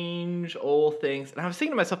strange old things. And I was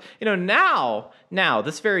thinking to myself, now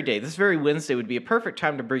this very day, this very Wednesday would be a perfect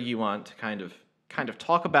time to bring you on to kind of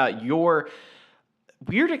talk about your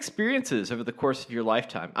weird experiences over the course of your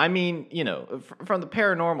lifetime. I mean, from the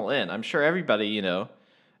paranormal end, I'm sure everybody,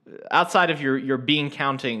 outside of your bean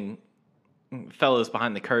counting fellows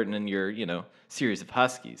behind the curtain and your, series of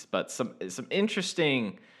huskies, but some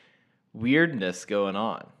interesting weirdness going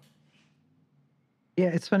on. Yeah,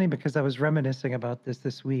 it's funny because I was reminiscing about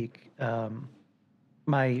this week.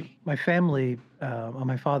 My family on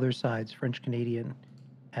my father's side is French Canadian,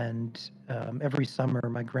 and every summer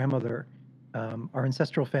my grandmother, our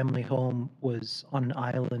ancestral family home was on an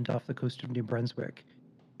island off the coast of New Brunswick.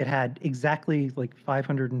 It had exactly like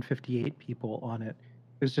 558 people on it.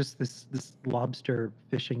 It was just this lobster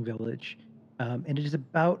fishing village. And it is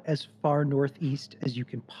about as far northeast as you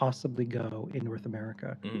can possibly go in North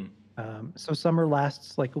America. So summer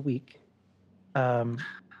lasts like a week. But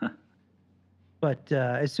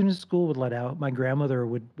as soon as school would let out, my grandmother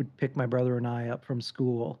would pick my brother and I up from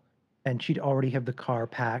school, and she'd already have the car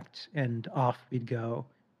packed, and off we'd go.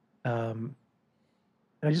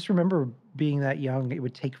 And I just remember being that young, it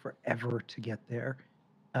would take forever to get there.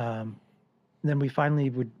 And then we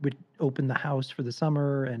finally would open the house for the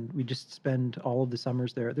summer, and we just spend all of the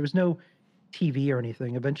summers there. There was no TV or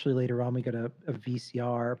anything. Eventually, later on, we got a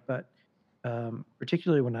VCR, but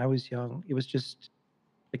particularly when I was young, it was just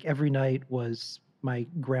like every night was my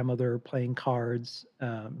grandmother playing cards.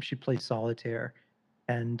 She'd play solitaire,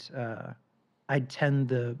 and I'd tend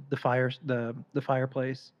the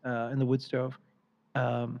fireplace in the wood stove.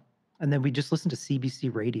 And then we just listened to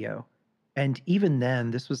CBC radio. And even then,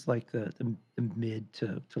 this was like the mid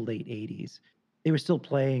to late 80s. They were still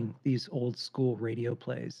playing these old school radio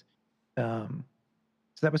plays. So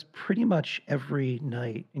that was pretty much every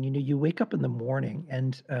night. And, you wake up in the morning,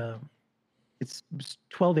 and it's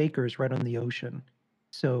 12 acres right on the ocean.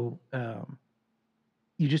 So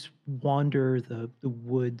you just wander the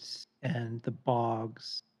woods and the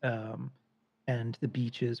bogs and the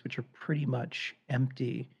beaches, which are pretty much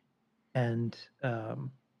empty. And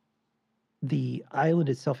the island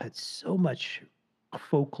itself had so much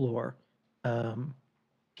folklore.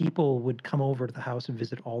 People would come over to the house and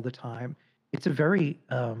visit all the time. It's a very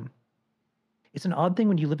it's an odd thing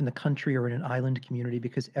when you live in the country or in an island community,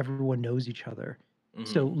 because everyone knows each other.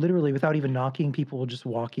 So literally, without even knocking, people will just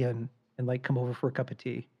walk in and like come over for a cup of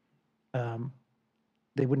tea.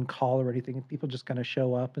 They wouldn't call or anything. People just kind of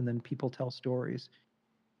show up, and then people tell stories.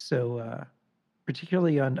 So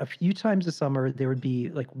particularly on a few times a summer, there would be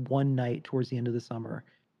like one night towards the end of the summer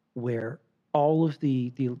where all of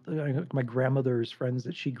the my grandmother's friends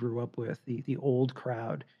that she grew up with, the old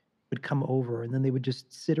crowd, would come over, and then they would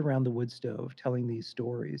just sit around the wood stove telling these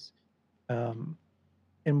stories.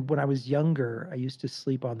 And when I was younger, I used to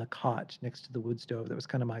sleep on the cot next to the wood stove. That was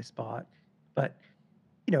kind of my spot. But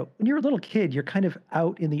when you're a little kid, you're kind of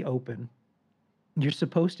out in the open. You're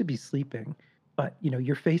supposed to be sleeping, but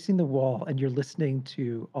you're facing the wall and you're listening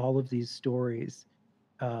to all of these stories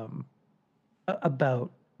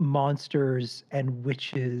about monsters and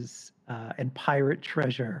witches and pirate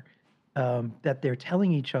treasure that they're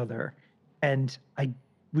telling each other. And I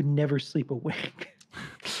would never sleep awake.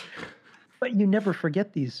 But you never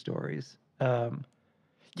forget these stories.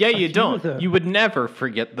 Yeah, you don't. You would never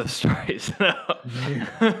forget the stories.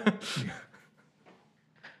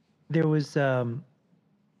 There was a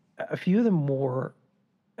few of the more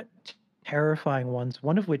terrifying ones,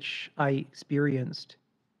 one of which I experienced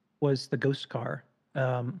was the ghost car.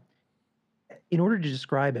 In order to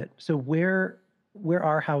describe it, so where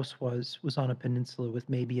our house was on a peninsula with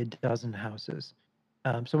maybe a dozen houses.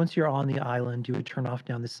 So once you're on the island, you would turn off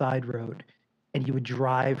down the side road, and you would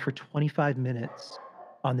drive for 25 minutes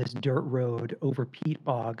on this dirt road over peat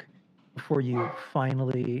bog before you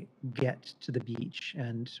finally get to the beach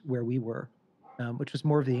and where we were, which was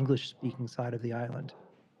more of the English speaking side of the island.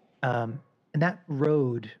 And that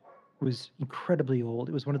road was incredibly old.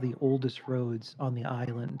 It was one of the oldest roads on the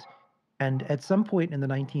island. And at some point in the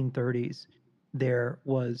 1930s, there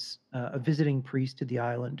was a visiting priest to the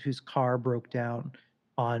island whose car broke down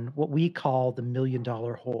on what we call the $1 million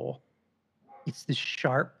hole. It's this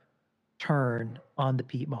sharp turn on the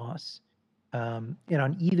peat moss. And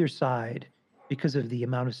on either side, because of the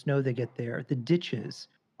amount of snow they get there, the ditches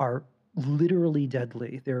are literally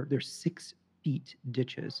deadly. They're 6 feet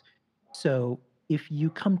ditches. So if you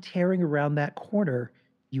come tearing around that corner,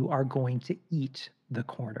 you are going to eat the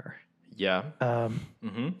corner. Yeah.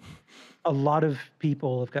 A lot of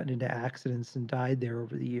people have gotten into accidents and died there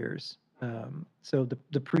over the years. So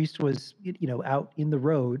the priest was, out in the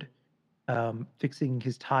road, fixing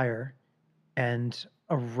his tire, and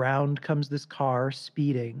around comes this car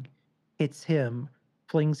speeding, hits him,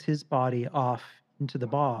 flings his body off into the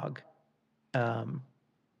bog, and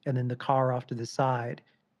then the car off to the side.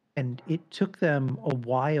 And it took them a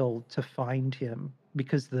while to find him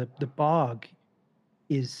because the bog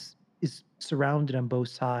is surrounded on both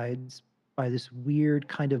sides by this weird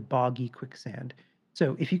kind of boggy quicksand.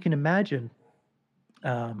 So if you can imagine,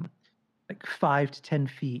 like 5 to 10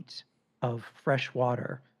 feet of fresh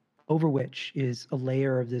water over which is a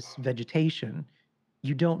layer of this vegetation,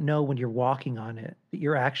 you don't know when you're walking on it that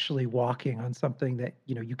you're actually walking on something that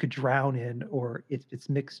you could drown in, or if it's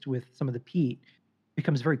mixed with some of the peat, it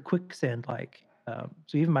becomes very quicksand-like.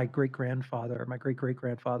 So even my great great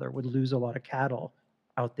grandfather would lose a lot of cattle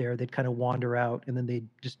out there. They'd kind of wander out and then they'd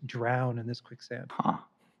just drown in this quicksand. Huh.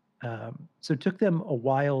 So it took them a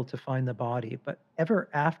while to find the body, but ever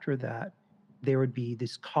after that, there would be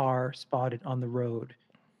this car spotted on the road,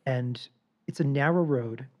 and it's a narrow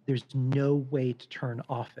road. There's no way to turn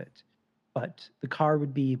off it, but the car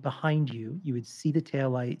would be behind you. You would see the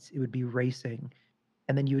taillights. It would be racing,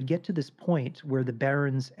 and then you would get to this point where the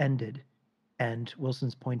Barrens ended and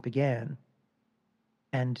Wilson's Point began,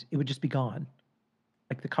 and it would just be gone.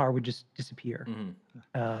 Like the car would just disappear.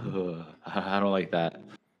 I don't like that.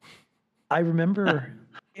 I remember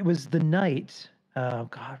it was the night.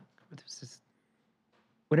 God, this is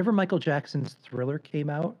whenever Michael Jackson's Thriller came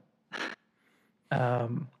out.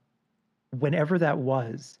 Whenever that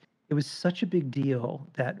was, it was such a big deal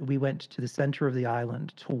that we went to the center of the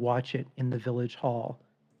island to watch it in the village hall.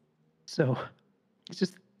 So it's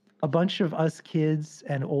just a bunch of us kids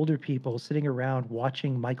and older people sitting around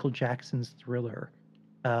watching Michael Jackson's Thriller.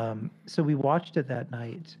 So we watched it that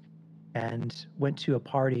night and went to a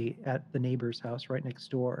party at the neighbor's house right next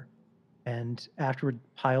door. And afterward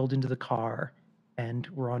piled into the car and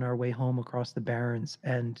we're on our way home across the Barrens.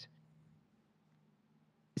 And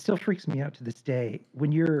it still freaks me out to this day.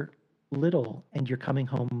 When you're little and you're coming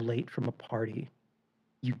home late from a party,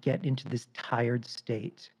 you get into this tired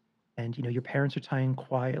state. And, your parents are tying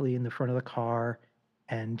quietly in the front of the car.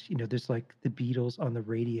 And, there's like the Beatles on the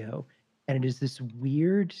radio. And it is this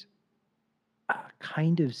weird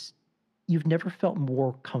kind of, you've never felt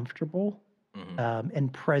more comfortable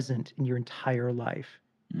and present in your entire life.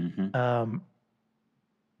 And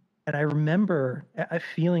I remember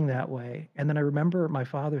feeling that way. And then I remember my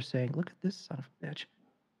father saying, "Look at this son of a bitch."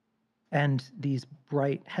 And these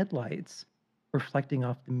bright headlights reflecting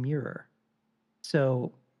off the mirror.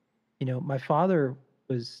 So, my father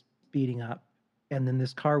was speeding up, and then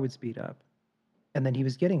this car would speed up. And then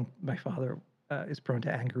my father is prone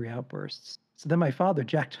to angry outbursts. So then my father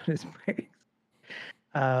jacked on his brakes.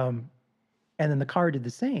 And then the car did the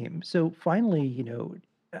same. So finally,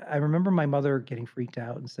 I remember my mother getting freaked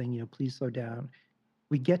out and saying, "Please slow down."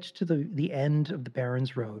 We get to the end of the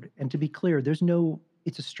Barrens Road. And to be clear,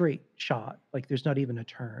 it's a straight shot. Like there's not even a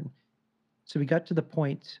turn. So we got to the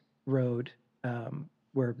Point Road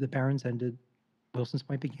where the Barrens ended, Wilson's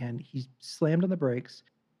Point began. He slammed on the brakes,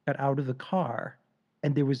 got out of the car,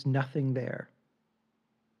 and there was nothing there.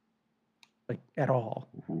 Like at all.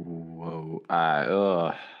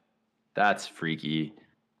 Whoa. That's freaky.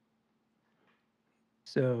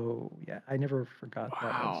 So yeah, I never forgot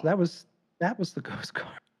that one. So that was the ghost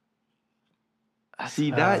car.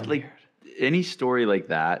 See that any story like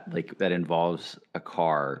that involves a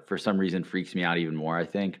car for some reason freaks me out even more, I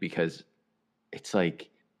think, because it's like,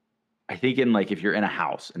 I think in if you're in a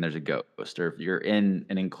house and there's a ghost, or if you're in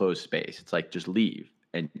an enclosed space, it's like just leave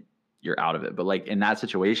and you're out of it. But in that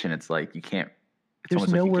situation, it's like you can't.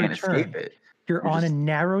 There's nowhere to turn. escape it. You're on a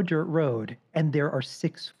narrow dirt road, and there are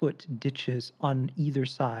 6-foot ditches on either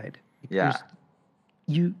side. Yeah.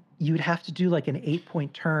 You you'd have to do like an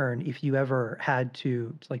 8-point turn if you ever had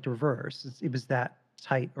to like to reverse. It was that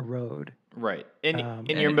tight a road. Right. And And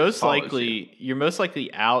you're it most follows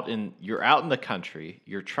likely out in the country.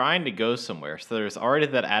 You're trying to go somewhere. So there's already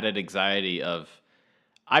that added anxiety of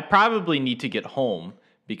I probably need to get home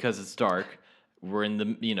because it's dark. We're in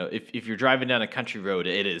the if you're driving down a country road,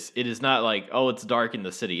 it is not like, oh, it's dark in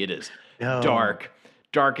the city. It is No. dark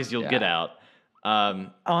as you'll get Yeah. out.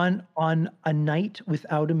 On a night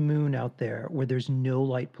without a moon out there where there's no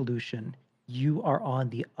light pollution, you are on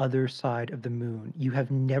the other side of the moon. You have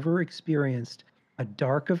never experienced a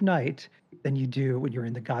dark of night than you do when you're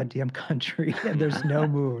in the goddamn country and there's no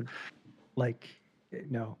moon. Like,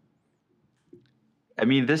 no. I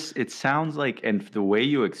mean, it sounds like, and the way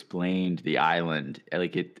you explained the island,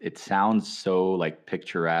 like it sounds so like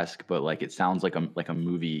picturesque, but like it sounds like a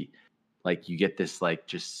movie. Like you get this like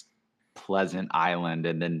just pleasant island,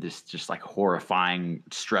 and then this just like horrifying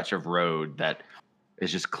stretch of road that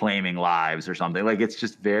is just claiming lives or something. Like it's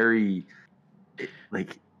just very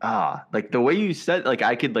like the way you said, like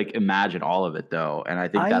I could like imagine all of it though, and I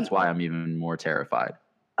think that's why I'm even more terrified.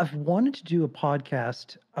 I've wanted to do a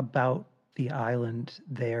podcast about the island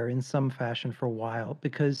there in some fashion for a while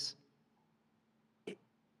because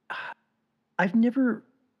I've never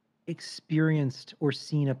experienced or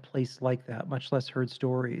seen a place like that, much less heard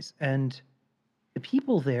stories. And the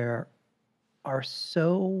people there are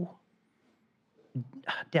so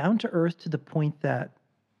down to earth to the point that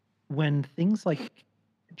when things like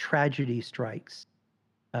tragedy strikes,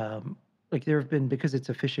 like there have been, because it's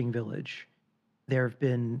a fishing village, there have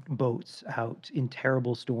been boats out in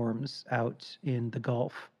terrible storms out in the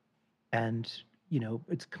Gulf, and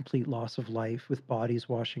it's complete loss of life with bodies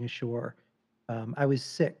washing ashore. I was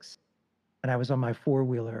 6, and I was on my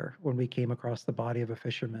 4-wheeler when we came across the body of a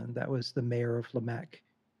fisherman that was the mayor of Lamech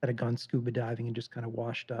that had gone scuba diving and just kind of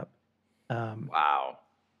washed up. Wow.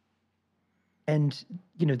 And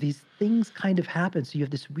these things kind of happen, so you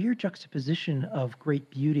have this weird juxtaposition of great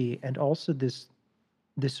beauty and also this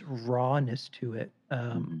rawness to it.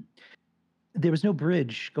 There was no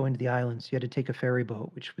bridge going to the islands. You had to take a ferry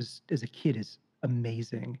boat, which was, as a kid, is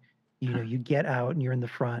amazing. You get out and you're in the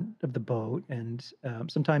front of the boat, and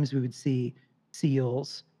sometimes we would see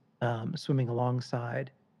seals swimming alongside,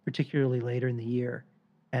 particularly later in the year.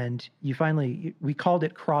 And we called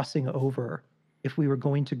it crossing over if we were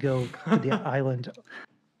going to go to the island.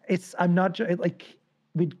 I'm not like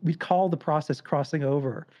we'd call the process crossing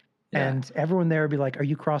over. Yeah. And everyone there would be like, "Are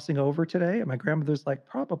you crossing over today?" And my grandmother's like,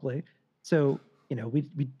 "Probably." So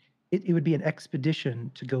it would be an expedition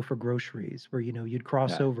to go for groceries where you'd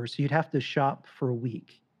cross over. So you'd have to shop for a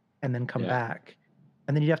week and then come back,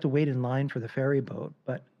 and then you'd have to wait in line for the ferry boat.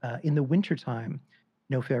 But in the wintertime,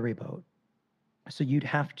 no ferry boat. So you'd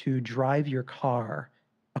have to drive your car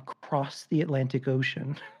across the Atlantic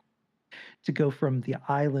Ocean to go from the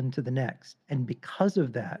island to the next. And because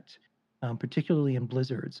of that, particularly in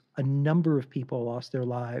blizzards, a number of people lost their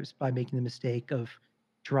lives by making the mistake of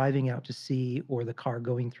driving out to sea or the car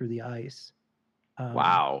going through the ice.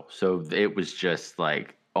 Wow. So it was just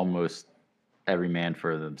like almost every man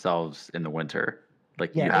for themselves in the winter.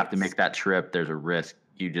 Like you have to make that trip. There's a risk.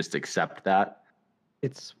 You just accept that.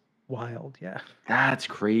 It's wild. Yeah. That's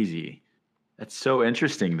crazy. That's so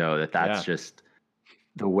interesting though, that's just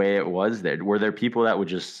the way it was there. Were there people that would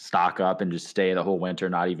just stock up and just stay the whole winter,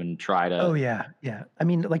 not even try to? Oh yeah. Yeah. I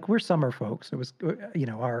mean, like we're summer folks. It was,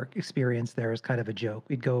 our experience there is kind of a joke.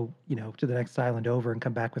 We'd go, to the next island over and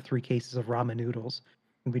come back with 3 cases of ramen noodles,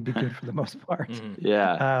 and we'd be good for the most part.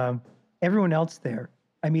 Yeah. Everyone else there,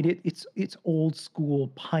 I mean, it's old school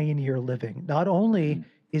pioneer living. Not only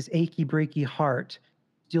is Achy Breaky Heart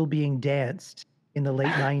still being danced in the late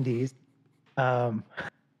 90s,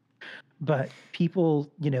 but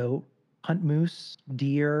people, hunt moose,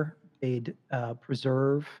 deer, they'd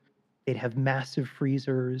preserve, they'd have massive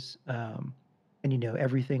freezers, and,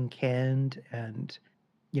 everything canned, and,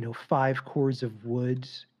 5 cords of wood,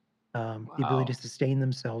 the ability to sustain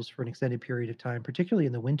themselves for an extended period of time, particularly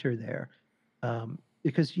in the winter there,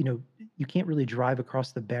 because, you can't really drive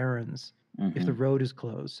across the barrens if the road is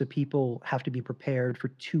closed. So people have to be prepared for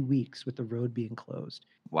 2 weeks with the road being closed.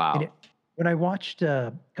 Wow. When I watched,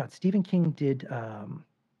 Stephen King did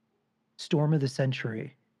Storm of the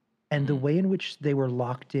Century, and the way in which they were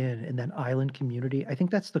locked in that island community, I think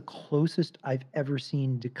that's the closest I've ever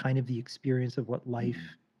seen to kind of the experience of what life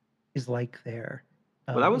is like there.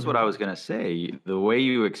 Well, that was what I was going to say. The way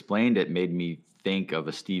you explained it made me think of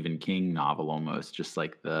a Stephen King novel almost, just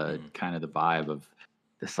like the kind of the vibe of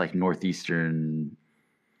this like northeastern,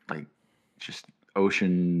 like just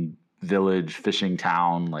ocean village, fishing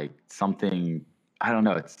town, like something I don't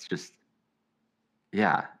know. It's just,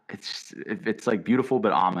 yeah, it's like beautiful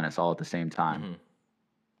but ominous all at the same time.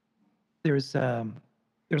 Mhm.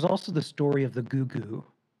 There's also the story of the Gugu,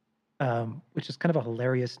 which is kind of a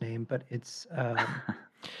hilarious name, but it's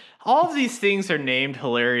All of these things are named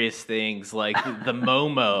hilarious things, like the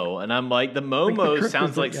Momo, and I'm like, the Momo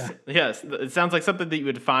sounds like yes, it sounds like something that you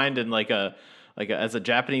would find in like a as a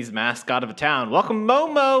Japanese mascot of a town. Welcome,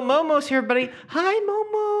 Momo. Momo's here, everybody. Hi,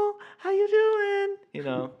 Momo. How you doing? You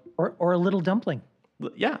know, or a little dumpling,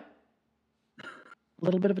 yeah, a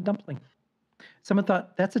little bit of a dumpling. Someone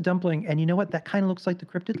thought that's a dumpling, and you know what? That kind of looks like the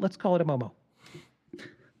cryptid. Let's call it a Momo.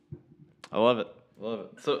 I love it. Love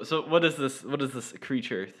it. So what is this? What is this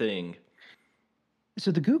creature thing?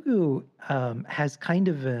 So the Gugu has kind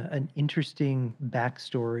of an interesting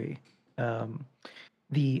backstory.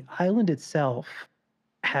 The island itself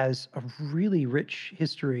has a really rich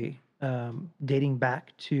history dating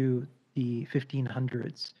back to the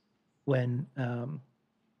 1500s when I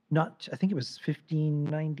think it was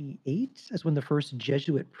 1598 is when the first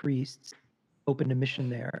Jesuit priests opened a mission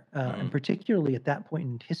there. And particularly at that point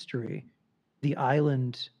in history, the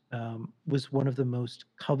island was one of the most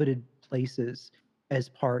coveted places as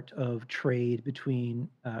part of trade between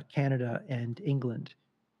Canada and England.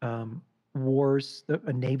 A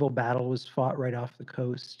naval battle was fought right off the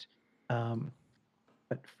coast.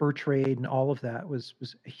 But fur trade and all of that was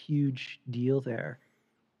a huge deal there.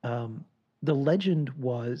 The legend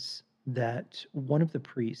was that one of the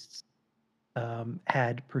priests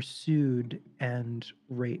had pursued and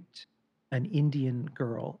raped an Indian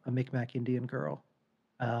girl, a Micmac Indian girl,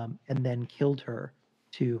 and then killed her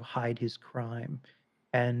to hide his crime.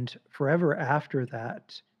 And forever after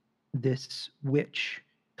that, this witch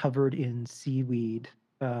covered in seaweed,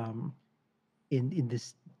 in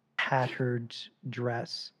this tattered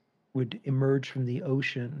dress, would emerge from the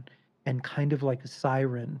ocean and kind of like a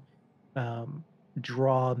siren,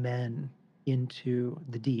 draw men into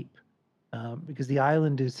the deep. Because the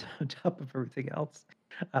island is on top of everything else,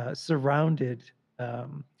 surrounded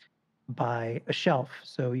by a shelf.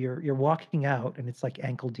 So you're walking out and it's like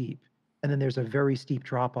ankle deep. And then there's a very steep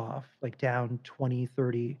drop off, like down 20,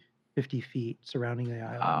 30, 50 feet surrounding the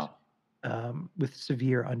island, with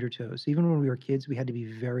severe undertows. Even when we were kids, we had to be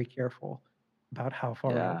very careful about how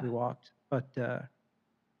far out we walked. But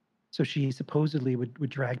so she supposedly would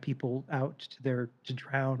drag people out to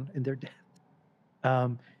drown in their death.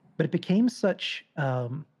 But it became such a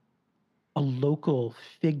local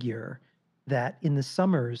figure that in the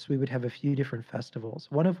summers we would have a few different festivals,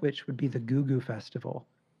 one of which would be the Gugu Festival,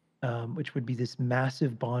 which would be this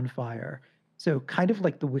massive bonfire. So kind of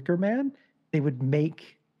like the Wicker Man, they would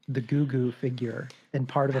make the Gugu figure and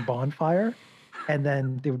part of a bonfire, and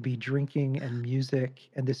then there would be drinking and music,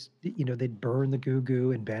 and this, they'd burn the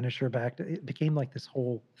Gugu and banish her back. It became like this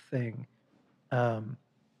whole thing.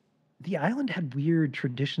 The island had weird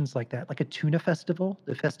traditions like that, like a tuna festival,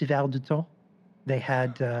 the Festival du Thon. They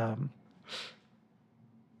had,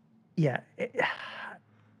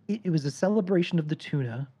 it was a celebration of the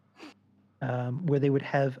tuna, where they would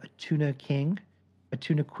have a tuna king, a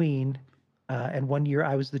tuna queen, and one year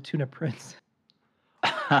I was the tuna prince.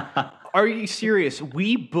 Are you serious?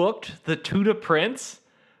 We booked the tuna prince?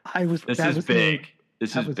 This is big.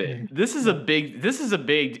 This is a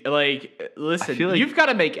big, like, listen, like you've got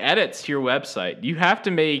to make edits to your website. You have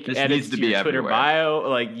to make edits to your Twitter bio.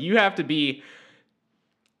 Like, you have to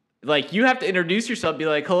introduce yourself, be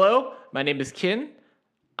like, hello, my name is Kin.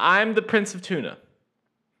 I'm the Prince of Tuna.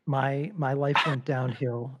 My life went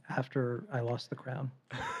downhill after I lost the crown.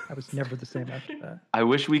 I was never the same after that. I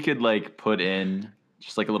wish we could like put in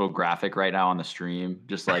just like a little graphic right now on the stream,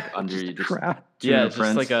 just like under you, just crown. Yeah, just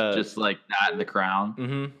Prince, just like that in the crown.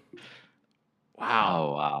 Mm-hmm. Wow.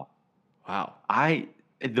 Oh wow. Wow.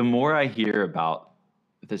 The more I hear about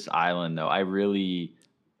this island, though, I very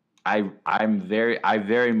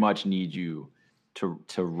much need you to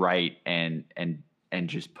write and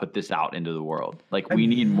just put this out into the world. Like, we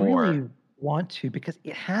need more. I really want to, because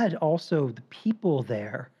it had also the people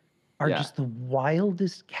there are just the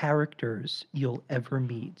wildest characters you'll ever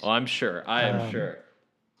meet. Oh, I'm sure. I am sure.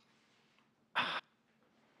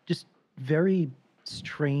 Just very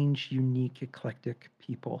strange, unique, eclectic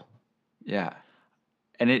people. Yeah.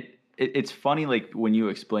 And it's funny, like, when you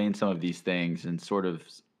explain some of these things and sort of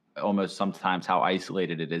almost sometimes how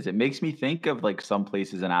isolated it is, it makes me think of like some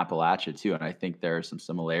places in Appalachia too. And I think there are some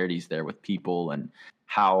similarities there with people and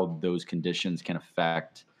how those conditions can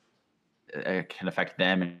affect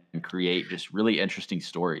them and create just really interesting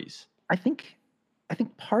stories. I think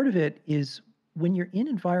part of it is when you're in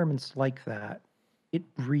environments like that, it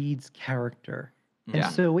breeds character. And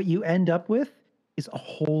so what you end up with is a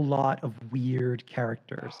whole lot of weird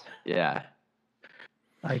characters. Yeah.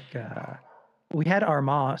 Like we had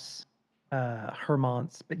Armas,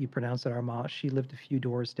 Hermance, but you pronounce it Armas. She lived a few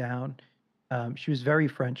doors down. She was very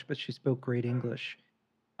French, but she spoke great English.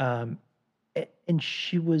 And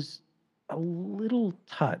she was a little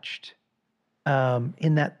touched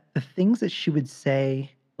in that the things that she would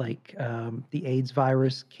say, like the AIDS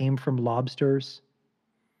virus came from lobsters.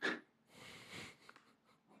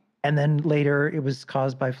 And then later it was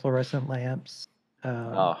caused by fluorescent lamps.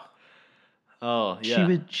 Oh,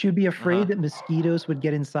 yeah. She would be afraid that mosquitoes would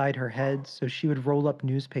get inside her head, so she would roll up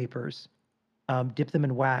newspapers, dip them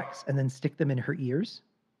in wax, and then stick them in her ears.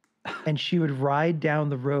 And she would ride down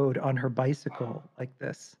the road on her bicycle like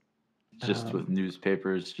this. Just with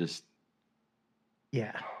newspapers,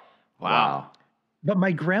 Yeah. wow. But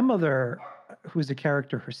my grandmother, who's a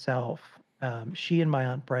character herself, she and my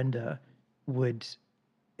Aunt Brenda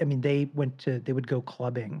they would go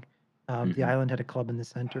clubbing. The island had a club in the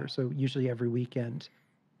center, so usually every weekend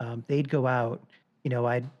they'd go out.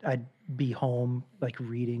 I'd be home like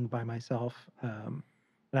reading by myself, and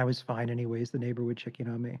I was fine anyways. The neighbor would check in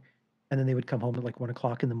on me, and then they would come home at like 1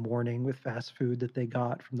 o'clock in the morning with fast food that they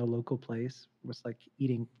got from the local place. It was like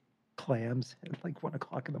eating clams at like 1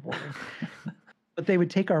 o'clock in the morning. But they would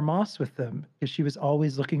take Armas with them because she was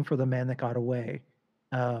always looking for the man that got away.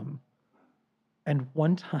 And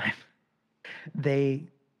one time they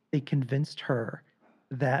convinced her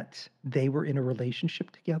that they were in a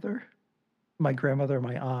relationship together, my grandmother and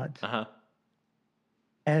my aunt,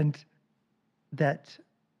 and that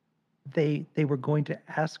they were going to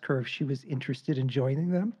ask her if she was interested in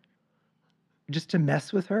joining them, just to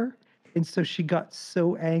mess with her. And so she got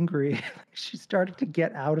so angry, she started to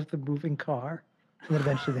get out of the moving car. And then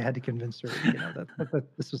eventually they had to convince her, that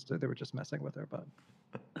this was they were just messing with her. But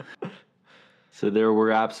so there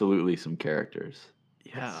were absolutely some characters.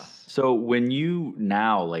 Yeah. So when you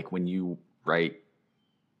write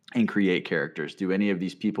and create characters, do any of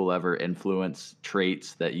these people ever influence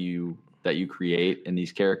traits that you create in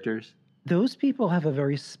these characters? Those people have a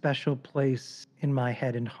very special place in my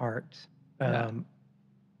head and heart.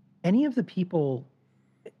 Any of the people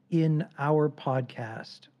in our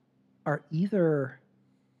podcast are either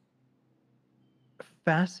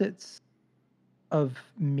facets of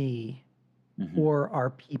me or are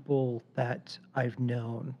people that I've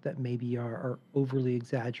known that maybe are overly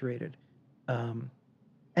exaggerated. And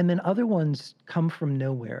then other ones come from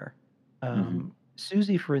nowhere.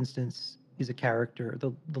 Susie, for instance, is a character,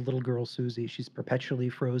 the little girl Susie. She's perpetually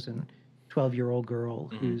frozen, 12-year-old girl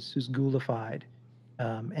who's ghoulified.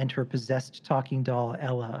 And her possessed talking doll,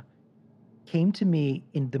 Ella, came to me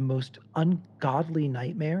in the most ungodly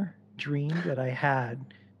nightmare dream that I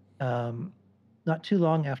had not too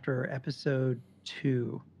long after episode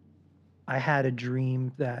 2. I had a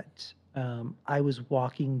dream that I was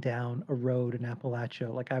walking down a road in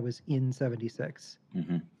Appalachia, like I was in 76,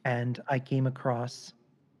 and I came across,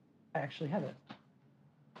 I actually have it.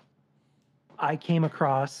 I came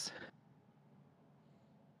across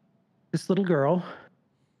this little girl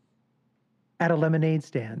at a lemonade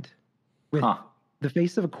stand with the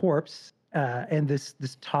face of a corpse and this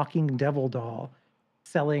talking devil doll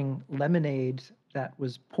selling lemonade that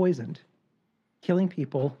was poisoned, killing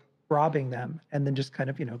people, robbing them, and then just kind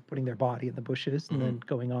of, putting their body in the bushes and then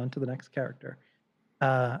going on to the next character.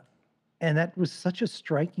 And that was such a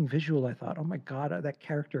striking visual. I thought, oh my God, that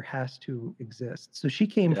character has to exist. So she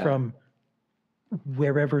came from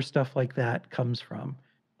wherever stuff like that comes from.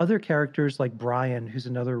 Other characters like Brian, who's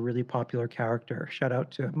another really popular character. Shout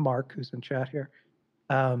out to Mark, who's in chat here.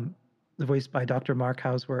 Voiced by Dr. Mark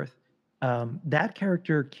Hausworth. That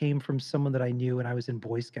character came from someone that I knew when I was in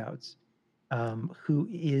Boy Scouts, who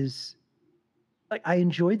is like, I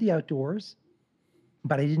enjoyed the outdoors,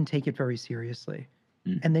 but I didn't take it very seriously.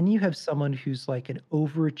 And then you have someone who's like an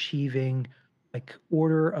overachieving, like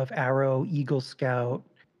Order of Arrow, Eagle Scout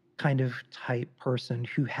kind of type person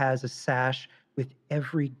who has a sash with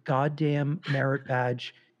every goddamn merit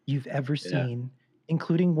badge you've ever seen,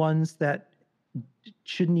 including ones that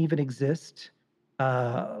shouldn't even exist,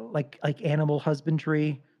 like animal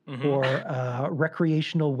husbandry or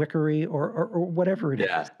recreational wickery or whatever it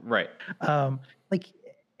is. Right.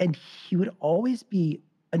 And he would always be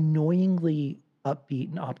annoyingly upbeat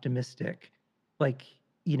and optimistic, like,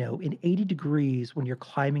 in 80 degrees when you're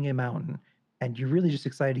climbing a mountain and you're really just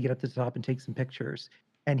excited to get up to the top and take some pictures.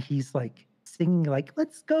 And he's like singing like,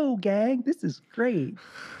 "Let's go, gang. This is great."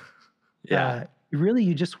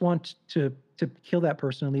 You just want to kill that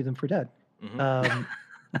person and leave them for dead.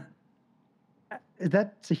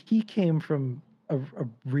 So he came from a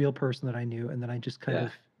real person that I knew, and then I just kind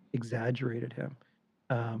of exaggerated him.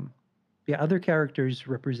 Um, yeah, other characters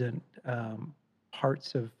represent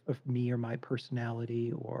parts of me or my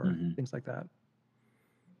personality or Hmm. things like that.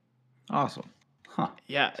 Awesome. Huh.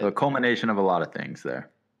 Yeah, So a culmination of a lot of things there.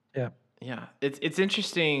 Yeah. yeah. It's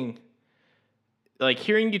interesting, like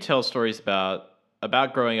hearing you tell stories about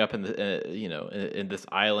growing up in the in this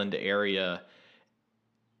island area,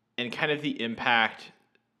 and kind of the impact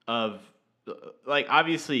of like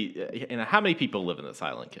obviously, how many people live in this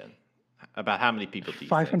island, Ken? About how many people do you think?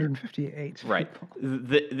 558 Right. people.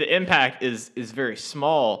 The impact is very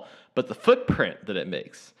small, but the footprint that it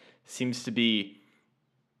makes seems to be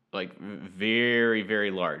like very,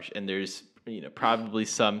 very large. And there's probably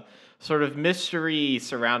some sort of mystery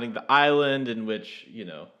surrounding the island in which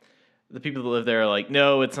the people that live there are like,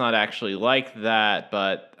 no, it's not actually like that.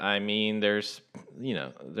 But I mean, there's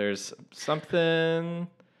something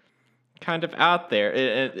kind of out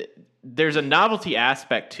there. There's a novelty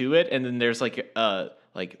aspect to it, and then there's like a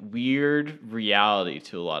weird reality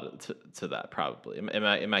to a lot of to that. Probably,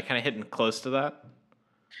 am I kind of hitting close to that?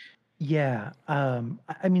 Yeah.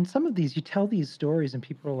 I mean, some of these, you tell these stories and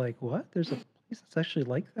people are like, what? There's a place that's actually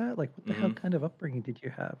like that? Like, what the hell kind of upbringing did you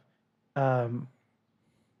have? Um,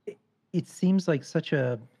 it seems like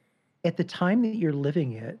at the time that you're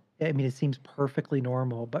living it, I mean, it seems perfectly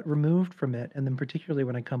normal, but removed from it, and then particularly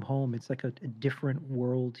when I come home, it's like a different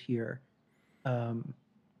world here. Um,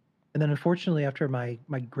 and then unfortunately, after my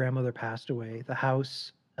grandmother passed away, the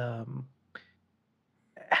house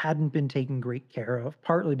hadn't been taken great care of,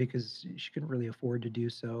 partly because she couldn't really afford to do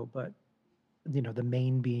so, but the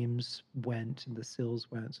main beams went and the sills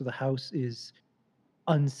went, so the house is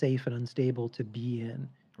unsafe and unstable to be in.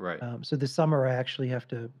 Right. So this summer I actually have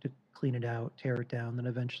to clean it out, tear it down, then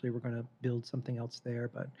eventually we're going to build something else there.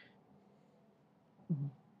 But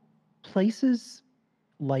places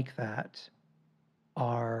like that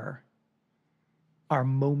are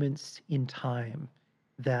moments in time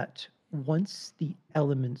that once the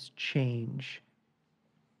elements change,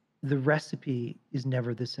 the recipe is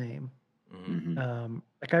never the same.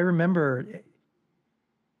 Like I remember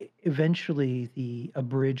eventually a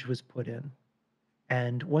bridge was put in,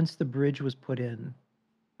 and once the bridge was put in,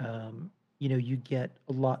 you get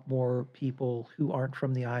a lot more people who aren't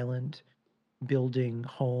from the island building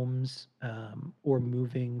homes or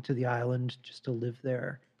moving to the island just to live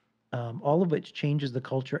there. All of which changes the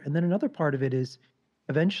culture. And then another part of it is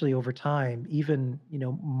eventually over time, even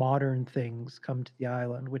modern things come to the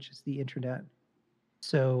island, which is the internet.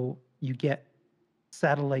 So you get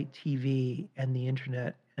satellite TV and the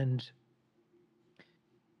internet, and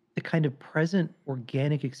the kind of present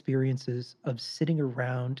organic experiences of sitting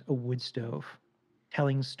around a wood stove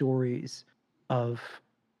telling stories of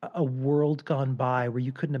a world gone by where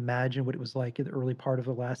you couldn't imagine what it was like in the early part of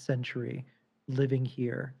the last century living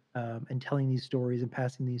here, and telling these stories and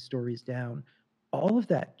passing these stories down. All of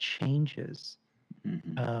that changes.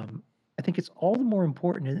 I think it's all the more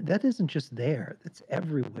important, and that isn't just there, that's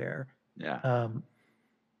everywhere. Yeah.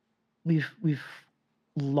 We've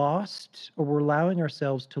lost, or we're allowing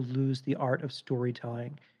ourselves to lose, the art of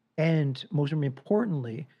storytelling, and most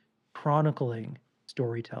importantly, chronicling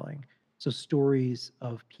storytelling. So stories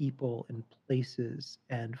of people and places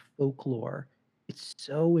and folklore. It's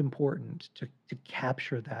so important to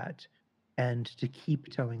capture that and to keep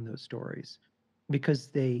telling those stories, because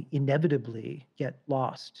they inevitably get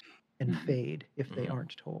lost and fade if they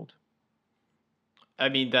aren't told. I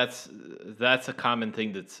mean, that's a common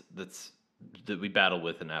thing that we battle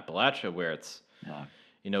with in Appalachia, where it's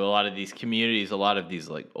a lot of these communities, a lot of these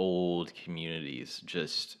like old communities,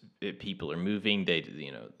 people are moving.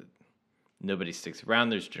 Nobody sticks around.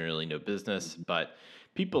 There's generally no business, but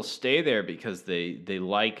people stay there because they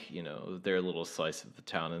like their little slice of the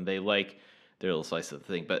town, and they like their little slice of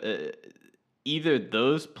the thing. But either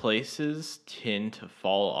those places tend to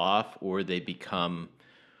fall off, or they become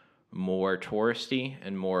more touristy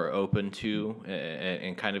and more open to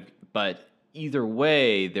and kind of. But either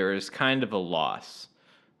way, there is kind of a loss.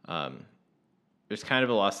 There's kind of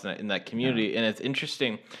a loss in that community, and it's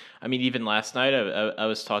interesting. I mean, even last night, I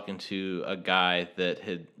was talking to a guy that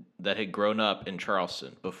had grown up in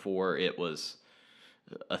Charleston before it was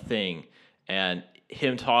a thing, and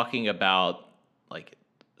him talking about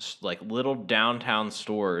like little downtown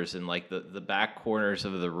stores in like the back corners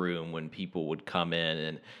of the room when people would come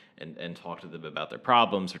in and talk to them about their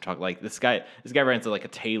problems, or talk like this guy runs like a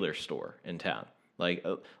tailor store in town. Like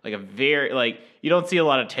a very, like, you don't see a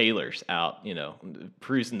lot of tailors out,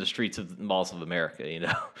 cruising the streets of the malls of America,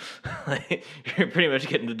 like, you're pretty much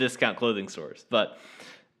getting the discount clothing stores. But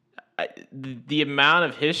the amount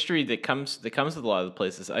of history that comes with a lot of the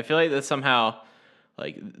places, I feel like that somehow,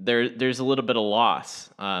 like there's a little bit of loss.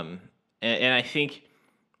 And I think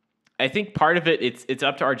part of it, it's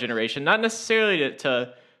up to our generation, not necessarily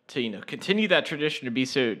to continue that tradition, to be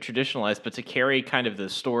so traditionalized, but to carry kind of the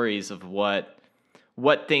stories of what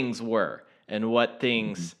things were and what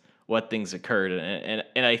things occurred,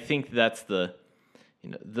 and I think that's the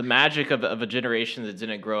magic of a generation that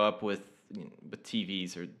didn't grow up with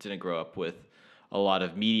TVs or didn't grow up with a lot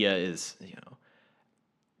of media is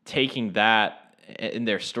taking that in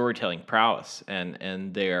their storytelling prowess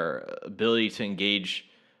and their ability to engage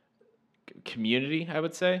community, I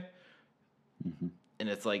would say. Mm-hmm. And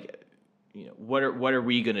it's like, what are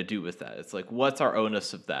we going to do with that? It's like, what's our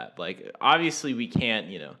onus of that? Like, obviously we can't,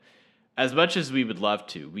 as much as we would love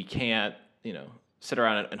to, we can't, sit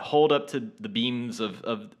around and hold up to the beams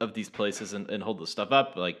of these places and hold the stuff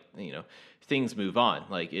up. Like, things move on.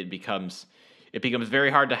 Like, it becomes very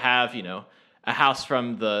hard to have, a house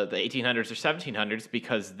from the 1800s or 1700s,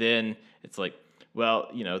 because then it's like, well,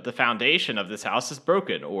 the foundation of this house is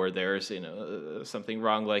broken, or there's, something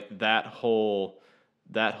wrong. Like, that whole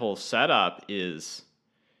setup is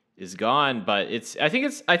gone. But I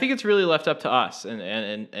think it's really left up to us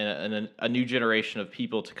and a new generation of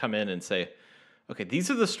people to come in and say, okay,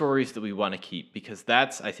 these are the stories that we want to keep, because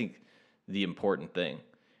that's, I think, the important thing.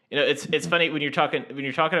 It's funny when you're talking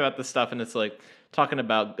about this stuff, and it's like talking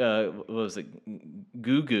about what was it,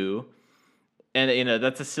 Goo Goo, and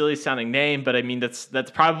that's a silly sounding name, but I mean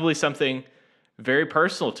that's probably something very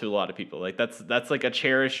personal to a lot of people. Like that's like a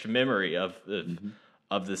cherished memory of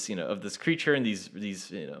this of this creature and these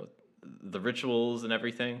the rituals and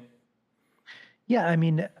everything. Yeah, I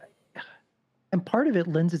mean, and part of it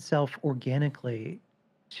lends itself organically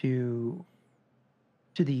to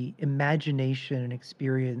the imagination and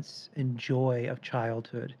experience and joy of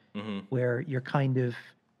childhood, where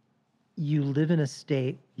you live in a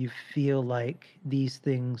state, you feel like these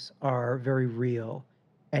things are very real,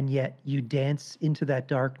 and yet you dance into that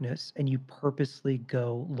darkness and you purposely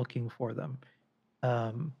go looking for them.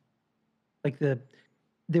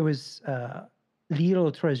 There was L'Île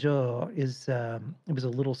au Trésor it was a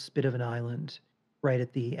little spit of an island right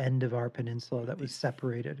at the end of our peninsula that was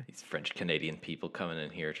separated. These French Canadian people coming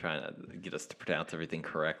in here trying to get us to pronounce everything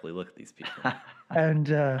correctly. Look at these people. And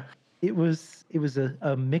it was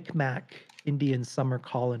a Micmac Indian summer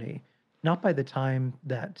colony. Not by the time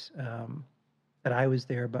that I was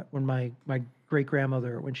there, but when my great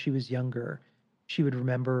grandmother, when she was younger, she would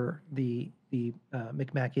remember the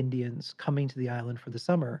Micmac Indians coming to the island for the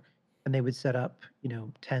summer, and they would set up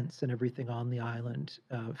tents and everything on the island,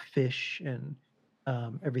 fish and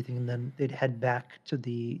everything, and then they'd head back to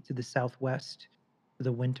the southwest for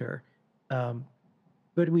the winter. But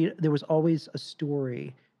there was always a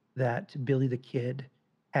story that Billy the Kid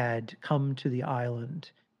had come to the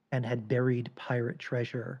island and had buried pirate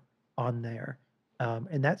treasure on there.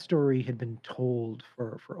 And that story had been told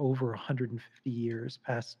for over 150 years,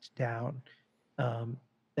 passed down,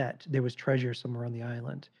 that there was treasure somewhere on the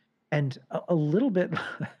island. And a little bit,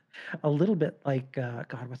 a little bit like, God,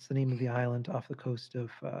 what's the name of the island off the coast of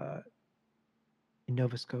in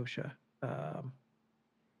Nova Scotia? God,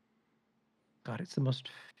 it's the most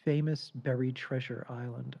famous buried treasure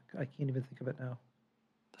island. I can't even think of it now.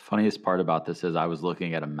 The funniest part about this is I was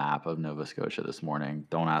looking at a map of Nova Scotia this morning.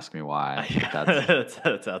 Don't ask me why.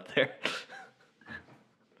 That's out there.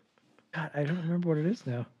 God, I don't remember what it is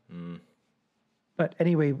now. But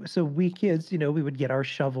anyway, so we kids, we would get our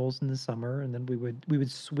shovels in the summer, and then we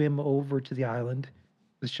would swim over to the island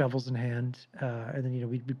with shovels in hand, and then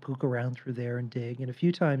we'd poke around through there and dig. And a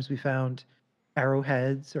few times we found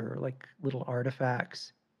arrowheads or like little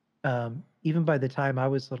artifacts. Even by the time I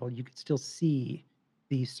was little, you could still see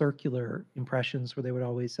the circular impressions where they would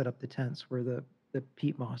always set up the tents where the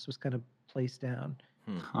peat moss was kind of placed down.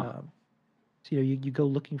 So you go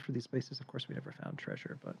looking for these places. Of course, we never found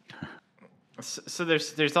treasure, but. So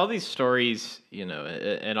there's all these stories,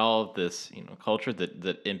 and all of this, culture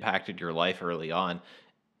that impacted your life early on.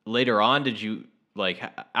 Later on, did you, like,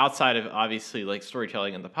 outside of obviously like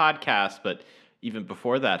storytelling in the podcast, but even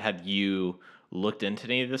before that, had you looked into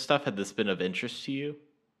any of this stuff? Had this been of interest to you?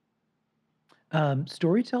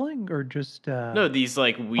 Storytelling or just no, these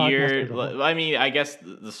like weird. I mean, I guess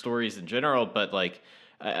the stories in general, but like,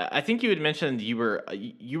 I think you had mentioned you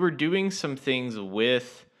were doing some things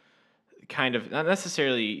with. Kind of not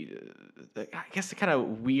necessarily, I guess, the kind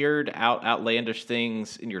of weird, outlandish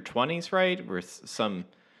things in your 20s, right? With some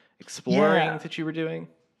exploring that you were doing.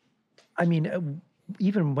 I mean,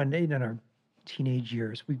 even when in our teenage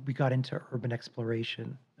years, we got into urban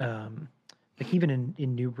exploration. Like even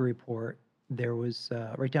in Newburyport, there was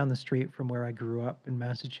right down the street from where I grew up in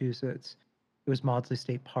Massachusetts, it was Maudsley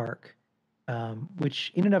State Park,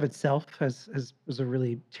 which in and of itself was a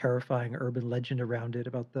really terrifying urban legend around it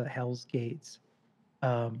about the Hell's Gates.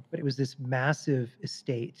 But it was this massive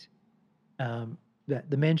estate that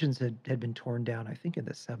the mansions had been torn down, I think in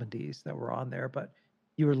the 70s that were on there, but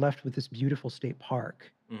you were left with this beautiful state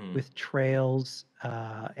park Hmm. with trails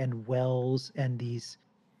and wells and these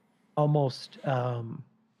almost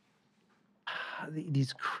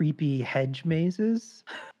these creepy hedge mazes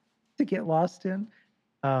to get lost in.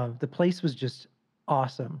 The place was just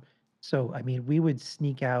awesome. So, I mean, we would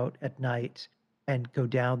sneak out at night and go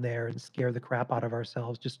down there and scare the crap out of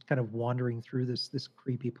ourselves, just kind of wandering through this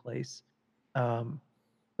creepy place. Um,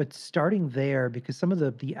 but starting there, because some of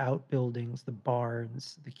the outbuildings, the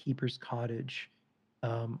barns, the keeper's cottage,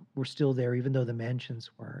 were still there, even though the mansions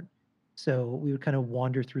weren't. So we would kind of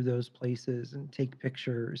wander through those places and take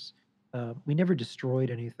pictures. We never destroyed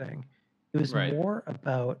anything. It was Right. more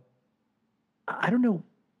about, I don't know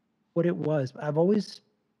what it was, but I've always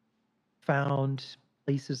found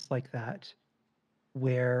places like that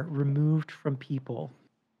where removed from people,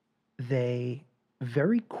 they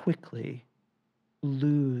very quickly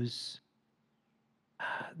lose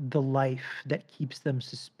the life that keeps them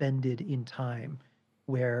suspended in time,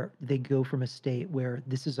 where they go from a state where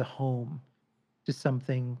this is a home to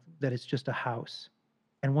something that is just a house.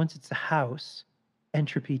 And once it's a house,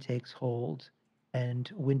 entropy takes hold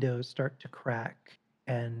and windows start to crack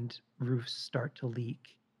and roofs start to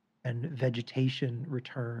leak and vegetation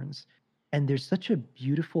returns. And there's such a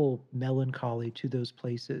beautiful melancholy to those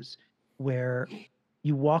places where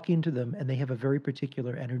you walk into them and they have a very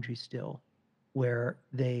particular energy still where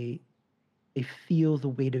they feel the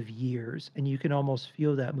weight of years and you can almost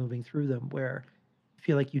feel that moving through them where you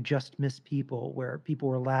feel like you just miss people, where people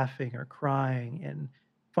were laughing or crying and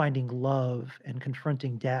finding love and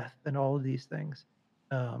confronting death and all of these things.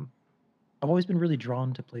 um, I've always been really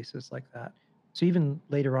drawn to places like that. So even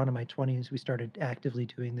later on in my 20s we started actively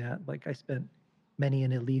doing that. Like I spent many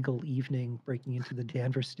an illegal evening breaking into the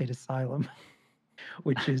Danvers State Asylum,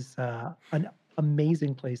 which is an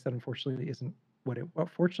amazing place that unfortunately isn't what it, well,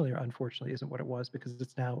 fortunately or unfortunately isn't what it was, because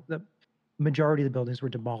it's now the majority of the buildings were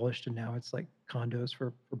demolished and now it's like condos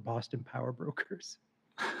for Boston power brokers.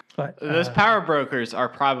 But Those power brokers are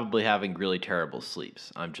probably having really terrible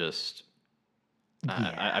sleeps. I'm just,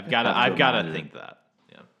 yeah, I've got to, Have to I've got to imagine. think that.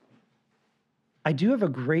 Yeah. I do have a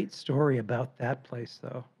great story about that place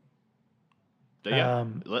though. Yeah.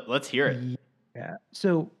 Um, Let's hear it. yeah.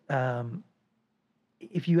 So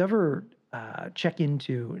if you ever check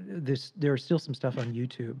into this, there's still some stuff on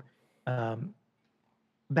YouTube. Um,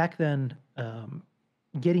 Back then,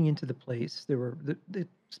 getting into the place, there were the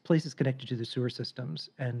place is connected to the sewer systems,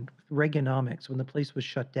 and Reaganomics, when the place was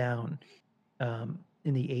shut down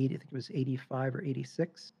in the 80s, I think it was 85 or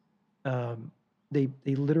 86,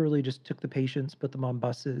 they literally just took the patients, put them on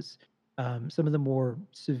buses. Some of the more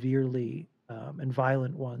severely and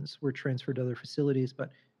violent ones were transferred to other facilities, but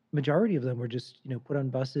majority of them were just put on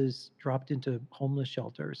buses, dropped into homeless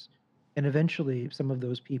shelters, and eventually some of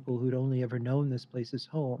those people who'd only ever known this place as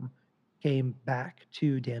home came back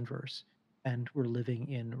to Danvers and were living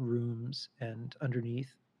in rooms and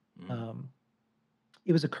underneath. Mm. Um,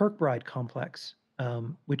 it was a Kirkbride complex,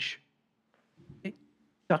 which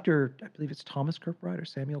Dr. I believe it's Thomas Kirkbride or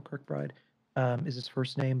Samuel Kirkbride is his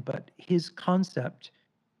first name, but his concept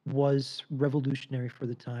was revolutionary for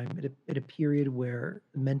the time. At a period where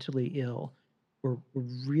mentally ill were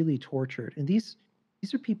really tortured, and these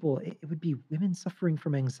are people. It would be women suffering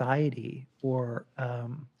from anxiety or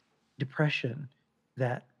depression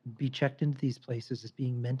that be checked into these places as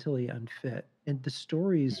being mentally unfit. And the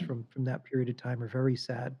stories from that period of time are very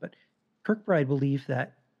sad. But Kirkbride believed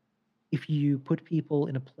that if you put people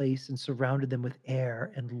in a place and surrounded them with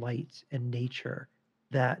air and light and nature,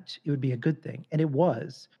 that it would be a good thing. And it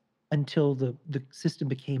was, until the system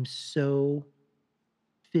became so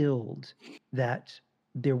filled that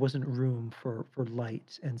there wasn't room for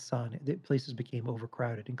light and sun. The places became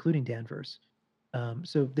overcrowded, including Danvers.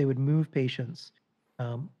 So they would move patients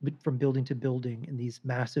from building to building in these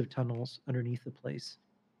massive tunnels underneath the place.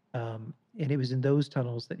 And it was in those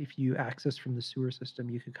tunnels that if you access from the sewer system,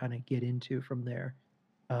 you could kind of get into from there.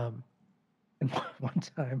 Um, and one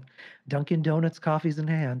time, Dunkin' Donuts coffees in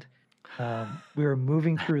hand, we were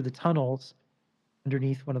moving through the tunnels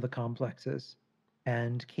underneath one of the complexes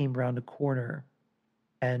and came around a corner.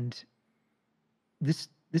 And this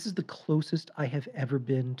is the closest I have ever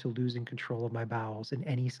been to losing control of my bowels in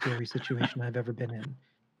any scary situation I've ever been in.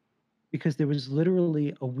 Because there was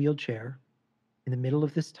literally a wheelchair in the middle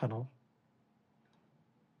of this tunnel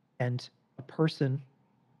and a person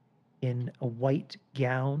in a white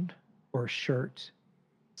gown or a shirt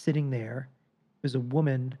sitting there. There's a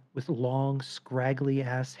woman with long, scraggly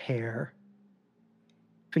ass hair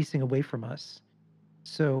facing away from us.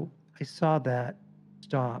 So I saw that,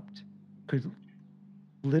 stopped, could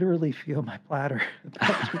literally feel my bladder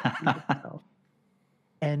about to repeat itself.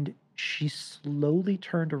 And she slowly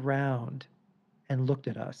turned around and looked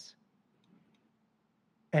at us.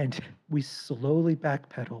 And we slowly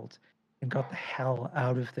backpedaled and got the hell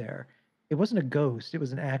out of there. It wasn't a ghost, it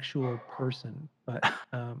was an actual person. But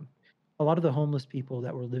a lot of the homeless people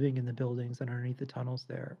that were living in the buildings and underneath the tunnels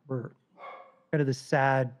there were kind of the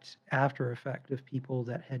sad after effect of people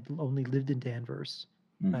that had only lived in Danvers,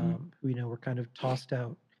 who, you know, were kind of tossed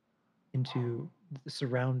out into the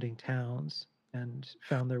surrounding towns and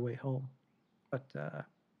found their way home. But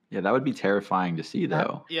yeah, that would be terrifying to see,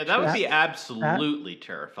 though. That would be absolutely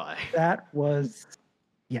terrifying. That was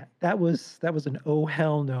an oh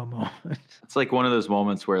hell no moment. It's like one of those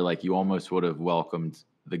moments where like you almost would have welcomed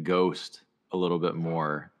the ghost a little bit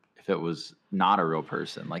more if it was not a real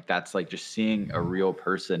person. Like that's like just seeing a real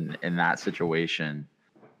person in that situation.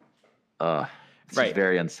 It's just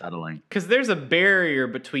very unsettling. Because there's a barrier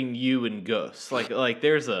between you and ghosts. Like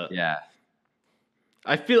there's a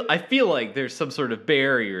I feel like there's some sort of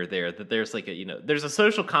barrier there, that there's like there's a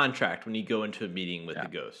social contract when you go into a meeting with a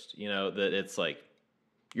ghost. You know, that it's like,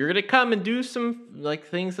 you're gonna come and do some like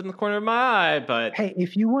things in the corner of my eye, but hey,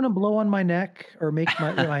 if you want to blow on my neck or make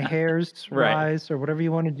my hairs rise or whatever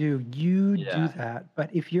you want to do, do that. But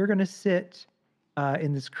if you're gonna sit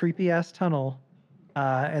in this creepy ass tunnel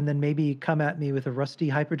and then maybe come at me with a rusty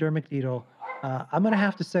hypodermic needle, I'm gonna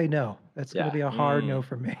have to say no. That's gonna be a hard no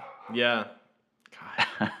for me. Yeah.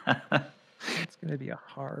 God. It's gonna be a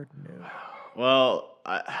hard no. Well,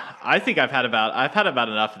 I think I've had about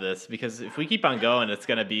enough of this, because if we keep on going, it's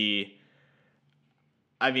going to be,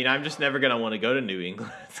 I mean, I'm just never going to want to go to New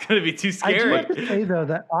England. It's going to be too scary. I do have to say, though,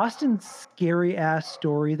 that Austin's scary ass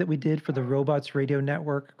story that we did for the Robots Radio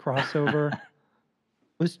Network crossover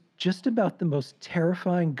was just about the most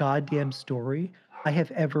terrifying goddamn story I have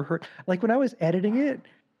ever heard. Like when I was editing it,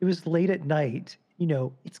 it was late at night. You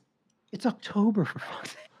know, it's October, for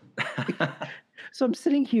fuck's sake. So I'm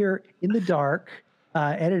sitting here in the dark,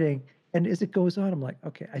 editing, and as it goes on, I'm like,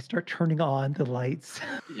 okay, I start turning on the lights.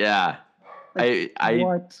 Yeah. Like,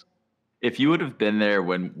 what? If you would have been there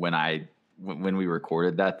when we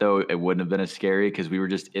recorded that, though, it wouldn't have been as scary, because we were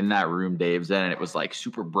just in that room Dave's in, and it was like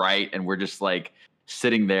super bright, and we're just like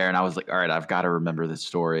sitting there, and I was like, all right, I've got to remember this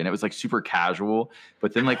story. And it was like super casual.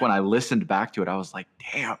 But then like when I listened back to it, I was like,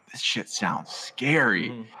 damn, this shit sounds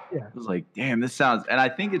scary. Yeah. I was like, damn, this sounds, and I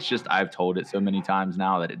think it's just, I've told it so many times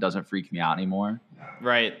now that it doesn't freak me out anymore.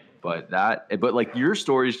 Right. But like your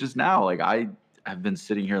stories just now, like I've been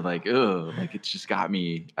sitting here like, ugh, like it's just got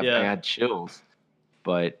me, I had chills.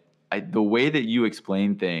 But the way that you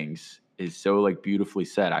explain things is so like beautifully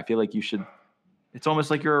said. I feel like you should, it's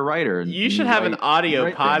almost like you're a writer. You should have an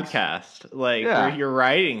audio podcast, like where you're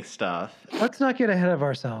writing stuff. Let's not get ahead of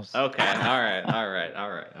ourselves. Okay. All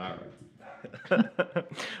right.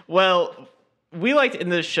 Well, we like to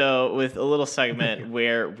end this show with a little segment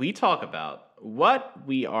where we talk about what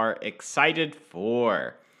we are excited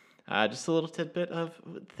for. Just a little tidbit of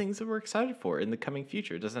things that we're excited for in the coming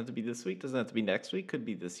future. It doesn't have to be this week. Doesn't have to be next week. Could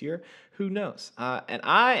be this year. Who knows? And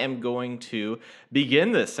I am going to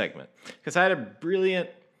begin this segment because I had a brilliant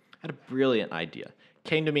idea.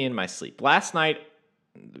 Came to me in my sleep. Last night,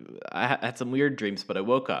 I had some weird dreams, but I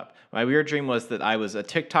woke up. My weird dream was that I was a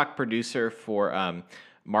TikTok producer for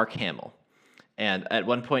Mark Hamill. And at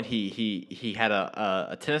one point, he had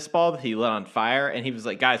a tennis ball that he lit on fire, and he was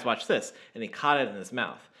like, guys, watch this. And he caught it in his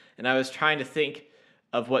mouth. And I was trying to think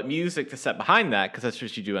of what music to set behind that, because that's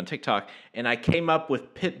what you do on TikTok. And I came up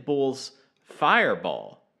with Pitbull's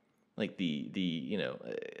Fireball, like the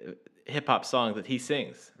hip hop song that he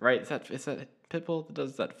sings, right? Is that Pitbull that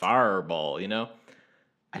does that Fireball? You know,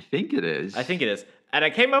 I think it is. And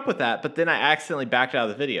I came up with that, but then I accidentally backed out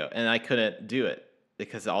of the video, and I couldn't do it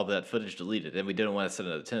because all that footage deleted, and we didn't want to set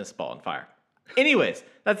another tennis ball on fire. Anyways,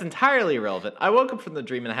 that's entirely irrelevant. I woke up from the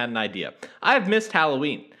dream and I had an idea. I have missed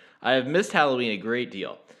Halloween. I have missed Halloween a great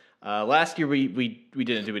deal. Last year we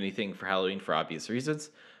didn't do anything for Halloween for obvious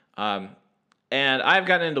reasons. And I've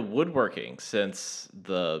gotten into woodworking since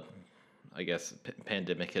the, I guess,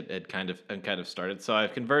 pandemic had kind of started. So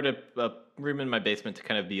I've converted a room in my basement to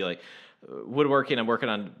kind of be like woodworking. I'm working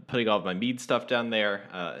on putting all of my mead stuff down there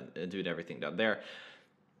and doing everything down there.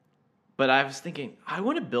 But I was thinking, I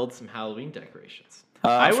want to build some Halloween decorations.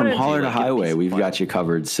 From holler to highway, we've got you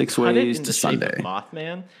covered 6 ways to Sunday. Shape of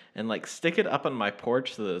Mothman and like stick it up on my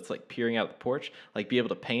porch so that it's like peering out the porch, like be able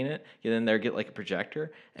to paint it, get in there, get like a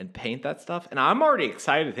projector and paint that stuff. And I'm already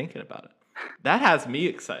excited thinking about it. That has me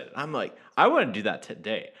excited. I'm like, I want to do that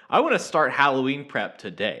today. I want to start Halloween prep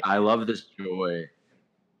today. I love this joy.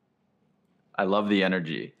 I love the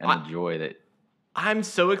energy and the joy that. I'm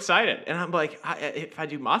so excited. And I'm like, if I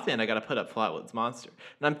do Mothman, I got to put up Flatwoods Monster.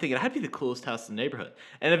 And I'm thinking, I'd be the coolest house in the neighborhood.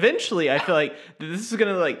 And eventually, I feel like this is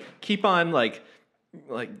going to like keep on like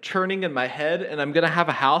churning in my head. And I'm going to have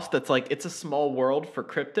a house that's like, it's a small world for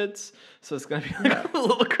cryptids. So it's going to be like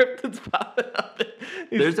little cryptids popping up.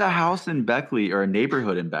 There's a house in Beckley, or a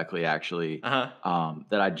neighborhood in Beckley, actually, that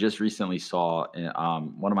I just recently saw. And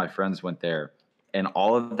one of my friends went there. And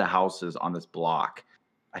all of the houses on this block,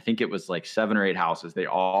 I think it was like 7 or 8 houses, they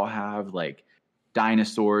all have like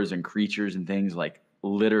dinosaurs and creatures and things like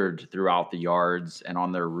littered throughout the yards and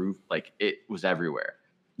on their roof. Like it was everywhere.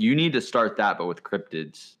 You need to start that, but with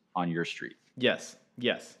cryptids on your street. Yes.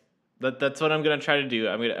 That's what I'm gonna try to do.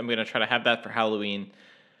 I'm gonna try to have that for Halloween.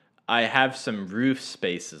 I have some roof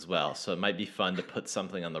space as well, so it might be fun to put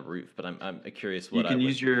something on the roof. But I'm curious what you can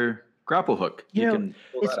use your grapple hook.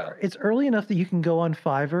 It's early enough that you can go on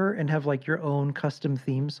Fiverr and have like your own custom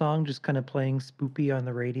theme song, just kind of playing spoopy on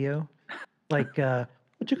the radio. Like,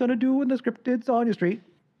 what you gonna do when the cryptids on your street?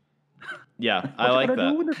 Yeah, I like that. What you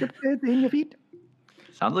gonna do when the cryptids in your feet?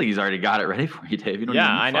 Sounds like he's already got it ready for you, Dave. You don't need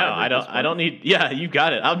I know. I don't need. Yeah, you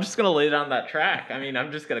got it. I'm just gonna lay down that track. I mean,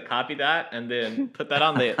 I'm just gonna copy that and then put that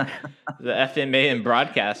on the FMA and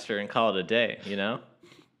broadcaster and call it a day. You know.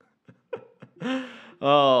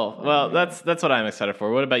 Oh, well, that's what I'm excited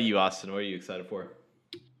for. What about you, Austin? What are you excited for?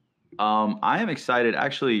 I am excited.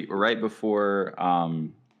 Actually, right before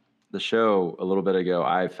the show a little bit ago,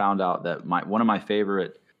 I found out that one of my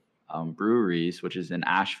favorite breweries, which is in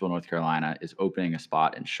Asheville, North Carolina, is opening a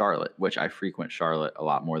spot in Charlotte, which I frequent Charlotte a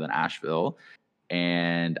lot more than Asheville.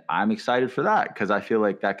 And I'm excited for that because I feel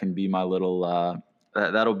like that can be my little,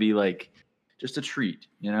 that'll be like just a treat,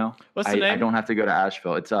 you know? What's the name? I don't have to go to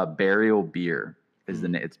Asheville. It's Burial Beer. Is the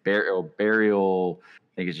name? It's Burial.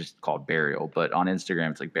 I think it's just called Burial, but on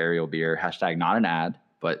Instagram it's like Burial Beer. # not an ad,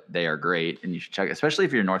 but they are great, and you should check. Especially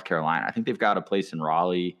if you're in North Carolina. I think they've got a place in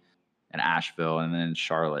Raleigh, and Asheville, and then in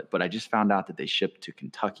Charlotte. But I just found out that they ship to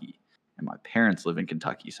Kentucky, and my parents live in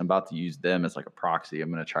Kentucky, so I'm about to use them as like a proxy.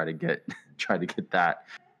 I'm gonna try to get that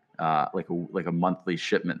like a monthly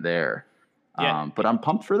shipment there. Yeah. But I'm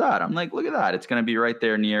pumped for that. I'm like, look at that. It's gonna be right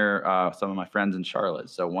there near some of my friends in Charlotte.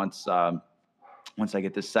 So once I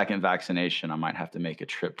get this second vaccination, I might have to make a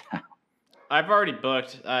trip down. I've already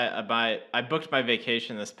booked. I booked my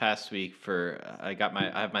vacation this past week I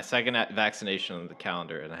have my second vaccination on the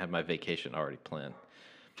calendar, and I have my vacation already planned.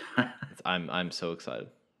 I'm so excited,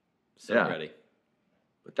 ready.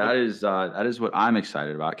 But that is what I'm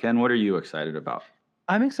excited about. Ken, what are you excited about?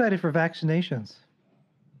 I'm excited for vaccinations.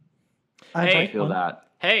 I feel that.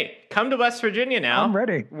 Hey, come to West Virginia now. I'm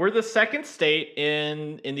ready. We're the second state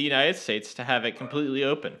in the United States to have it completely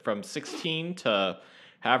open. From 16 to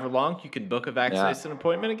however long, you can book a vaccination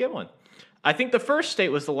appointment and get one. I think the first state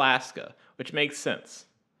was Alaska, which makes sense.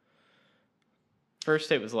 First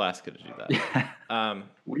state was Alaska to do that.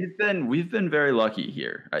 We've been very lucky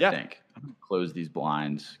here, I think. I'm gonna close these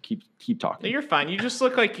blinds. Keep talking. No, you're fine. You just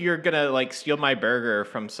look like you're gonna like steal my burger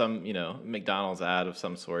from some, McDonald's ad of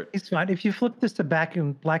some sort. It's fine. If you flip this to black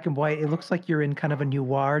and white, it looks like you're in kind of a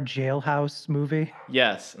noir jailhouse movie.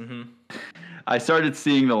 Yes. Mm-hmm. I started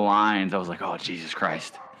seeing the lines. I was like, oh, Jesus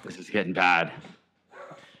Christ, this is getting bad.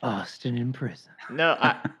 Austin in prison. No,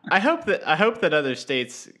 I hope that other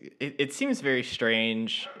states. It seems very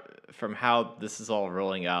strange from how this is all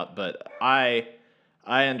rolling out, but I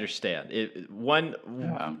understand. It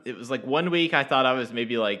was like 1 week I thought I was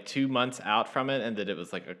maybe like 2 months out from it, and that it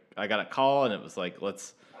was like I got a call and it was like,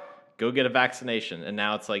 let's go get a vaccination, and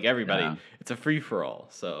now it's like everybody. It's a free for all.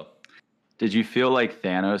 So. Did you feel like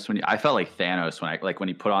Thanos I felt like Thanos when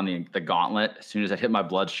he put on the gauntlet? As soon as I hit my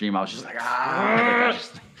bloodstream, I was just like, I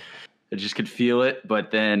just could feel it. But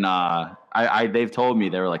then they've told me,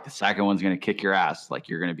 they were like, the second one's gonna kick your ass. Like,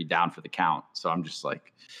 you're gonna be down for the count. So I'm just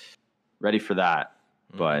like ready for that.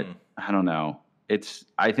 But I don't know.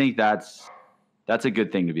 I think that's a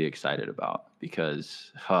good thing to be excited about,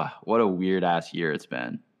 because what a weird ass year it's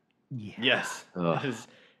been. Yeah. Yes.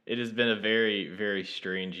 It has been a very, very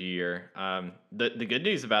strange year. The good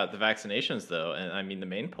news about the vaccinations, though, and I mean the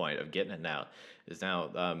main point of getting it now, is now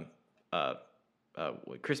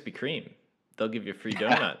Krispy Kreme. They'll give you a free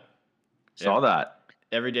donut. Saw that.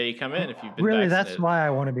 Every day you come in if you've been vaccinated. That's why I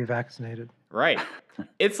want to be vaccinated. Right.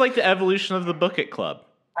 It's like the evolution of the Book It Club.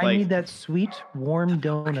 I need that sweet, warm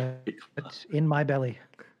donut in my belly.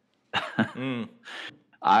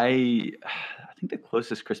 I think the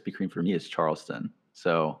closest Krispy Kreme for me is Charleston.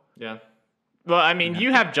 So yeah. Well, I mean,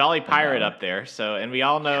 you have Jolly Pirate up there, so, and we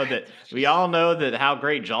all know that how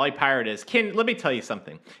great Jolly Pirate is. Ken, let me tell you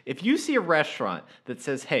something. If you see a restaurant that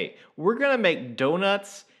says, "Hey, we're gonna make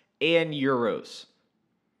donuts and gyros,"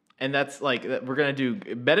 and that's like we're gonna do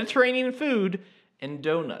Mediterranean food and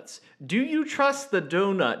donuts, do you trust the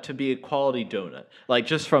donut to be a quality donut? Like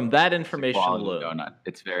just from that information alone, donut.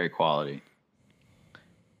 It's very quality.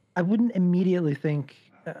 I wouldn't immediately think,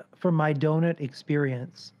 from my donut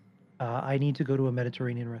experience, I need to go to a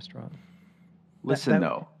Mediterranean restaurant. Listen,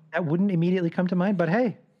 that wouldn't immediately come to mind. But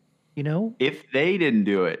hey, if they didn't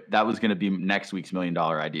do it, that was going to be next week's $1 million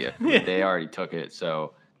idea. They already took it,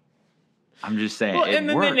 so I'm just saying. Well, and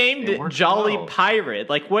then they named it Jolly Pirate.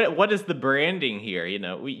 Like, what is the branding here? You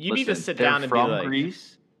need to sit down and be like. They're from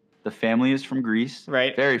Greece. The family is from Greece.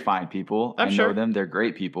 Right. Very fine people. I know them. They're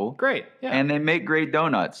great people. Great. Yeah. And they make great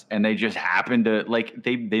donuts. And they just happen to,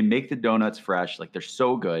 they make the donuts fresh. Like, they're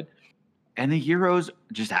so good. And the gyros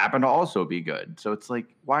just happen to also be good. So it's like,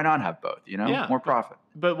 why not have both, Yeah. More profit.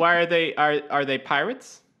 But why are they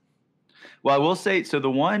pirates? Well, I will say, so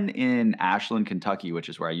the one in Ashland, Kentucky, which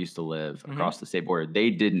is where I used to live across the state border, they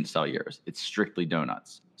didn't sell gyros. It's strictly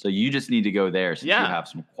donuts. So you just need to go there since you have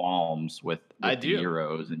some qualms with the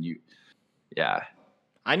gyros and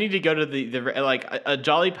I need to go to the like a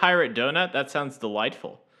Jolly Pirate donut. That sounds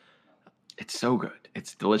delightful. It's so good.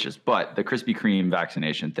 It's delicious. But the Krispy Kreme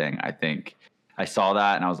vaccination thing, I think I saw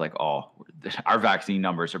that and I was like, oh, our vaccine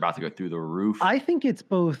numbers are about to go through the roof. I think it's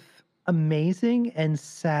both amazing and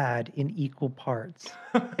sad in equal parts.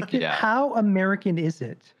 How American is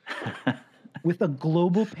it with a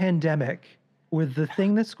global pandemic where the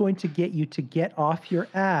thing that's going to get you to get off your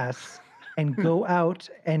ass and go out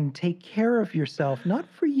and take care of yourself, not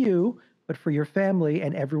for you, but for your family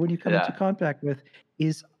and everyone you come into contact with,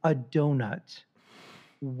 is a donut?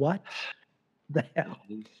 What the hell?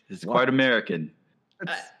 It's quite American.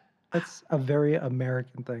 That's a very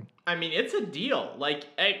American thing. I mean, it's a deal. Like,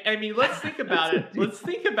 I mean, let's think about it. Let's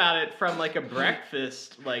think about it from like a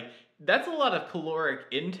breakfast. Like, that's a lot of caloric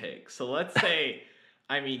intake. So let's say,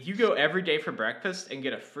 I mean, you go every day for breakfast and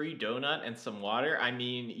get a free donut and some water. I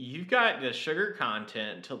mean, you've got the sugar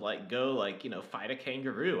content to fight a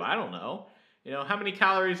kangaroo. I don't know. How many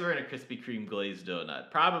calories are in a Krispy Kreme glazed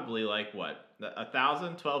donut? Probably like what,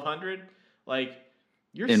 1,000, 1,200? Like,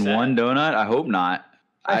 you're in set. One donut? I hope not.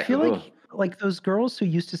 I feel like those girls who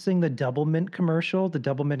used to sing the Double Mint commercial, the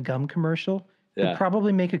Double Mint gum commercial, would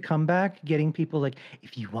probably make a comeback, getting people like,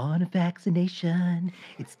 if you want a vaccination,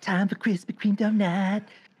 it's time for Krispy Kreme donut.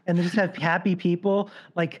 And they just have happy people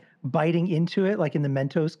like biting into it, like in the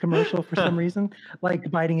Mentos commercial for some reason, like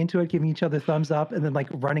biting into it, giving each other thumbs up, and then like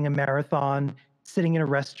running a marathon, sitting in a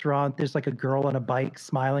restaurant. There's like a girl on a bike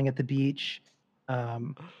smiling at the beach.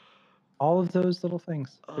 All of those little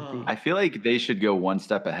things. I feel like they should go one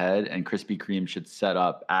step ahead, and Krispy Kreme should set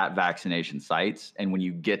up at vaccination sites. And when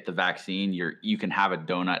you get the vaccine, you can have a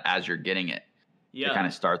donut as you're getting it. To kind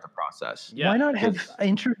of start the process. Why not have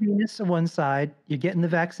intravenous on one side, you're getting the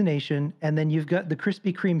vaccination, and then you've got the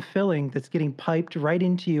Krispy Kreme filling that's getting piped right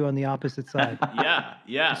into you on the opposite side.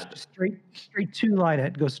 Just straight two-line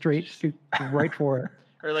it, go straight right for it.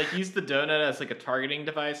 Or like use the donut as like a targeting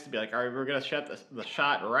device to be like, all right, we're gonna shut the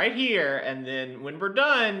shot right here, and then when we're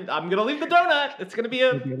done, I'm gonna leave the donut. It's gonna be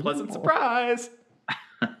a pleasant surprise.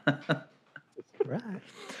 Right.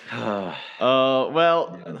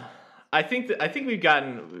 Well, I think we've got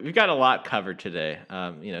a lot covered today.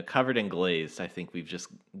 Covered and glazed. I think we've just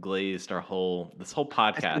glazed this whole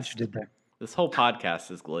podcast. This whole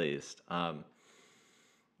podcast is glazed.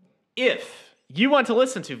 If you want to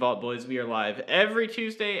listen to Vault Boys, we are live every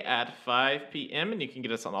Tuesday at 5 p.m. and you can get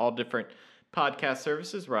us on all different podcast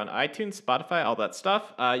services. We're on iTunes, Spotify, all that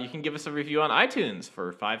stuff. You can give us a review on iTunes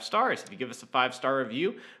for 5 stars. If you give us a 5-star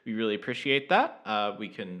review, we really appreciate that. We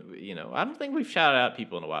can, I don't think we've shouted out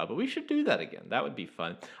people in a while, but we should do that again. That would be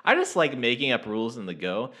fun. I just like making up rules in the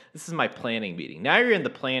go. This is my planning meeting. Now you're in the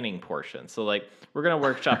planning portion. So we're going to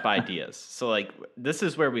workshop ideas. So this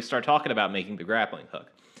is where we start talking about making the grappling hook.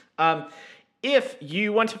 If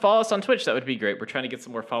you want to follow us on Twitch, that would be great. We're trying to get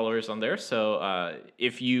some more followers on there. So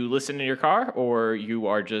if you listen in your car or you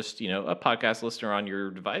are just, a podcast listener on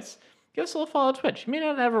your device, give us a little follow on Twitch. You may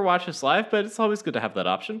not ever watch us live, but it's always good to have that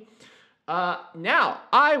option. Now,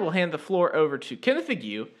 I will hand the floor over to Kenneth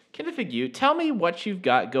Ague. Kenneth Ague, tell me what you've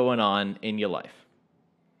got going on in your life.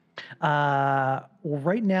 Well,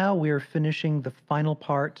 right now we're finishing the final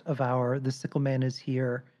part of The Sickle Man is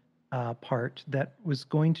Here part that was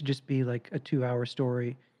going to just be like a 2-hour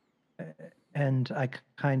story. And I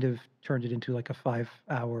kind of turned it into like a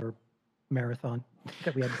 5-hour marathon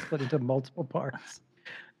that we had to split into multiple parts.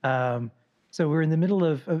 So we're in the middle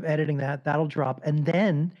of editing that. That'll drop. And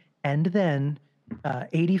then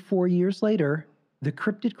 84 years later, the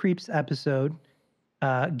Cryptid Creeps episode,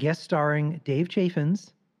 guest starring Dave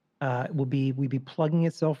Chaffins, will be plugging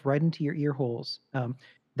itself right into your ear holes.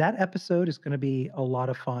 That episode is going to be a lot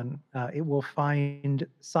of fun. It will find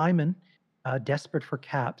Simon, desperate for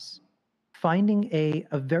caps, finding a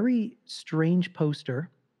very strange poster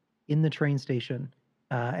in the train station,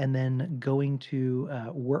 and then going to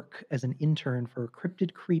work as an intern for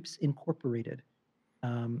Cryptid Creeps Incorporated.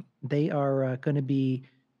 They are going to be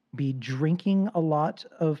drinking a lot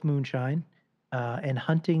of moonshine and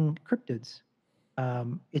hunting cryptids.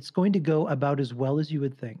 It's going to go about as well as you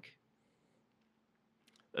would think.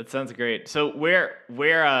 That sounds great. So where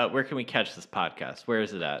can we catch this podcast? Where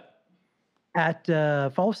is it at? At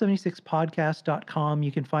follow76podcast.com,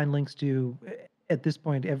 you can find links to, at this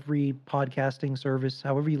point, every podcasting service,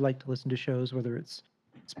 however you like to listen to shows, whether it's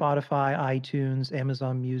Spotify, iTunes,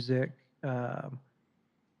 Amazon Music,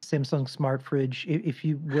 Samsung Smart Fridge. If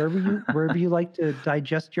you wherever you like to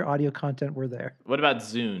digest your audio content, we're there. What about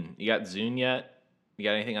Zune? You got Zune yet? You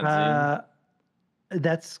got anything on Zune?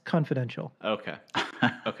 That's confidential. Okay.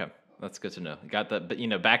 Okay. That's good to know. You got that, but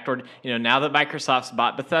backdoor. Now that Microsoft's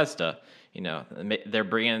bought Bethesda,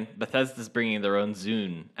 Bethesda's bringing their own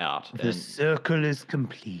Zune out. The circle is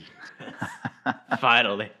complete.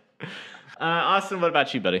 Finally. Austin, what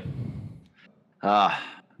about you, buddy?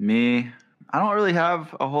 Me, I don't really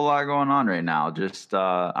have a whole lot going on right now. Just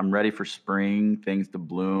I'm ready for spring, things to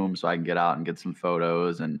bloom, so I can get out and get some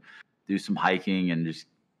photos and do some hiking and just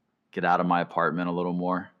get out of my apartment a little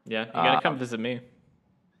more. Yeah, you gotta come visit me.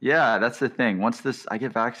 Yeah, that's the thing. Once I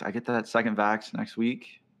get that second vax next week,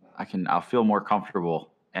 I'll feel more comfortable.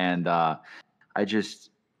 And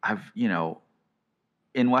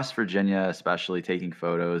in West Virginia, especially taking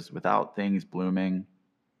photos without things blooming,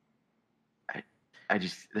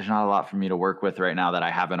 there's not a lot for me to work with right now that I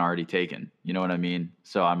haven't already taken. You know what I mean?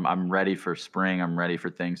 So I'm ready for spring. I'm ready for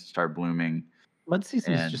things to start blooming. Mud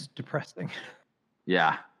season is just depressing.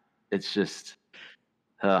 Yeah, it's just,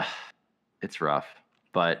 it's rough.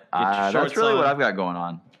 But that's really what I've got going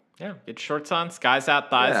on. Yeah, get shorts on, skies out,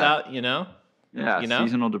 thighs out, Yeah,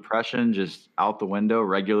 seasonal depression just out the window,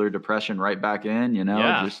 regular depression right back in,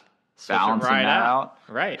 just balancing right that out.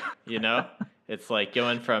 Right, it's like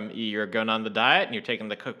you're going on the diet and you're taking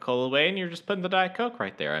the Coca-Cola away and you're just putting the Diet Coke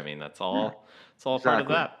right there. I mean, that's all. It's all part of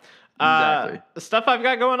that. Exactly. The stuff I've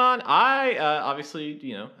got going on, I obviously,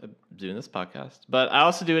 doing this podcast, but I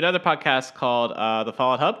also do another podcast called The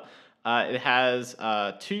Fallout Hub. It has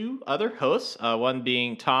 2 other hosts, one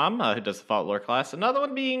being Tom, who does the Fallout Lore Class, another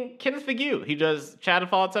one being Kenneth Vigue, who does Chad and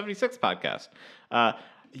Fallout 76 podcast.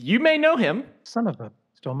 You may know him. Son of a,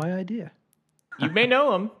 stole my idea. You may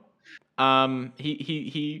know him.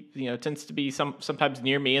 He tends to be sometimes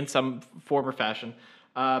near me in some form or fashion.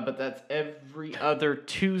 But that's every other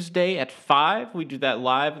Tuesday at 5. We do that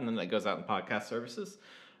live, and then that goes out in podcast services.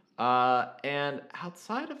 And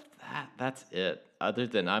outside of that, that's it. Other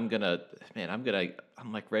than I'm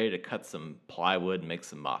like ready to cut some plywood and make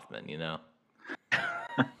some Mothman,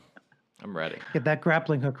 I'm ready. Get that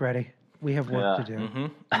grappling hook ready. We have work to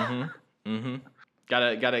do.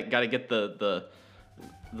 Gotta get the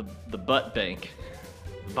butt bank.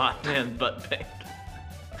 Mothman butt bank.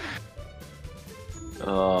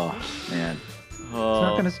 Oh man. It's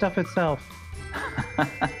not gonna stuff itself.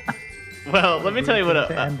 Well, let me tell you what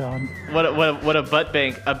a butt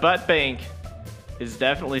bank is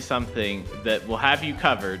definitely something that will have you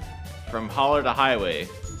covered from holler to highway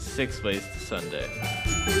 6 ways to Sunday.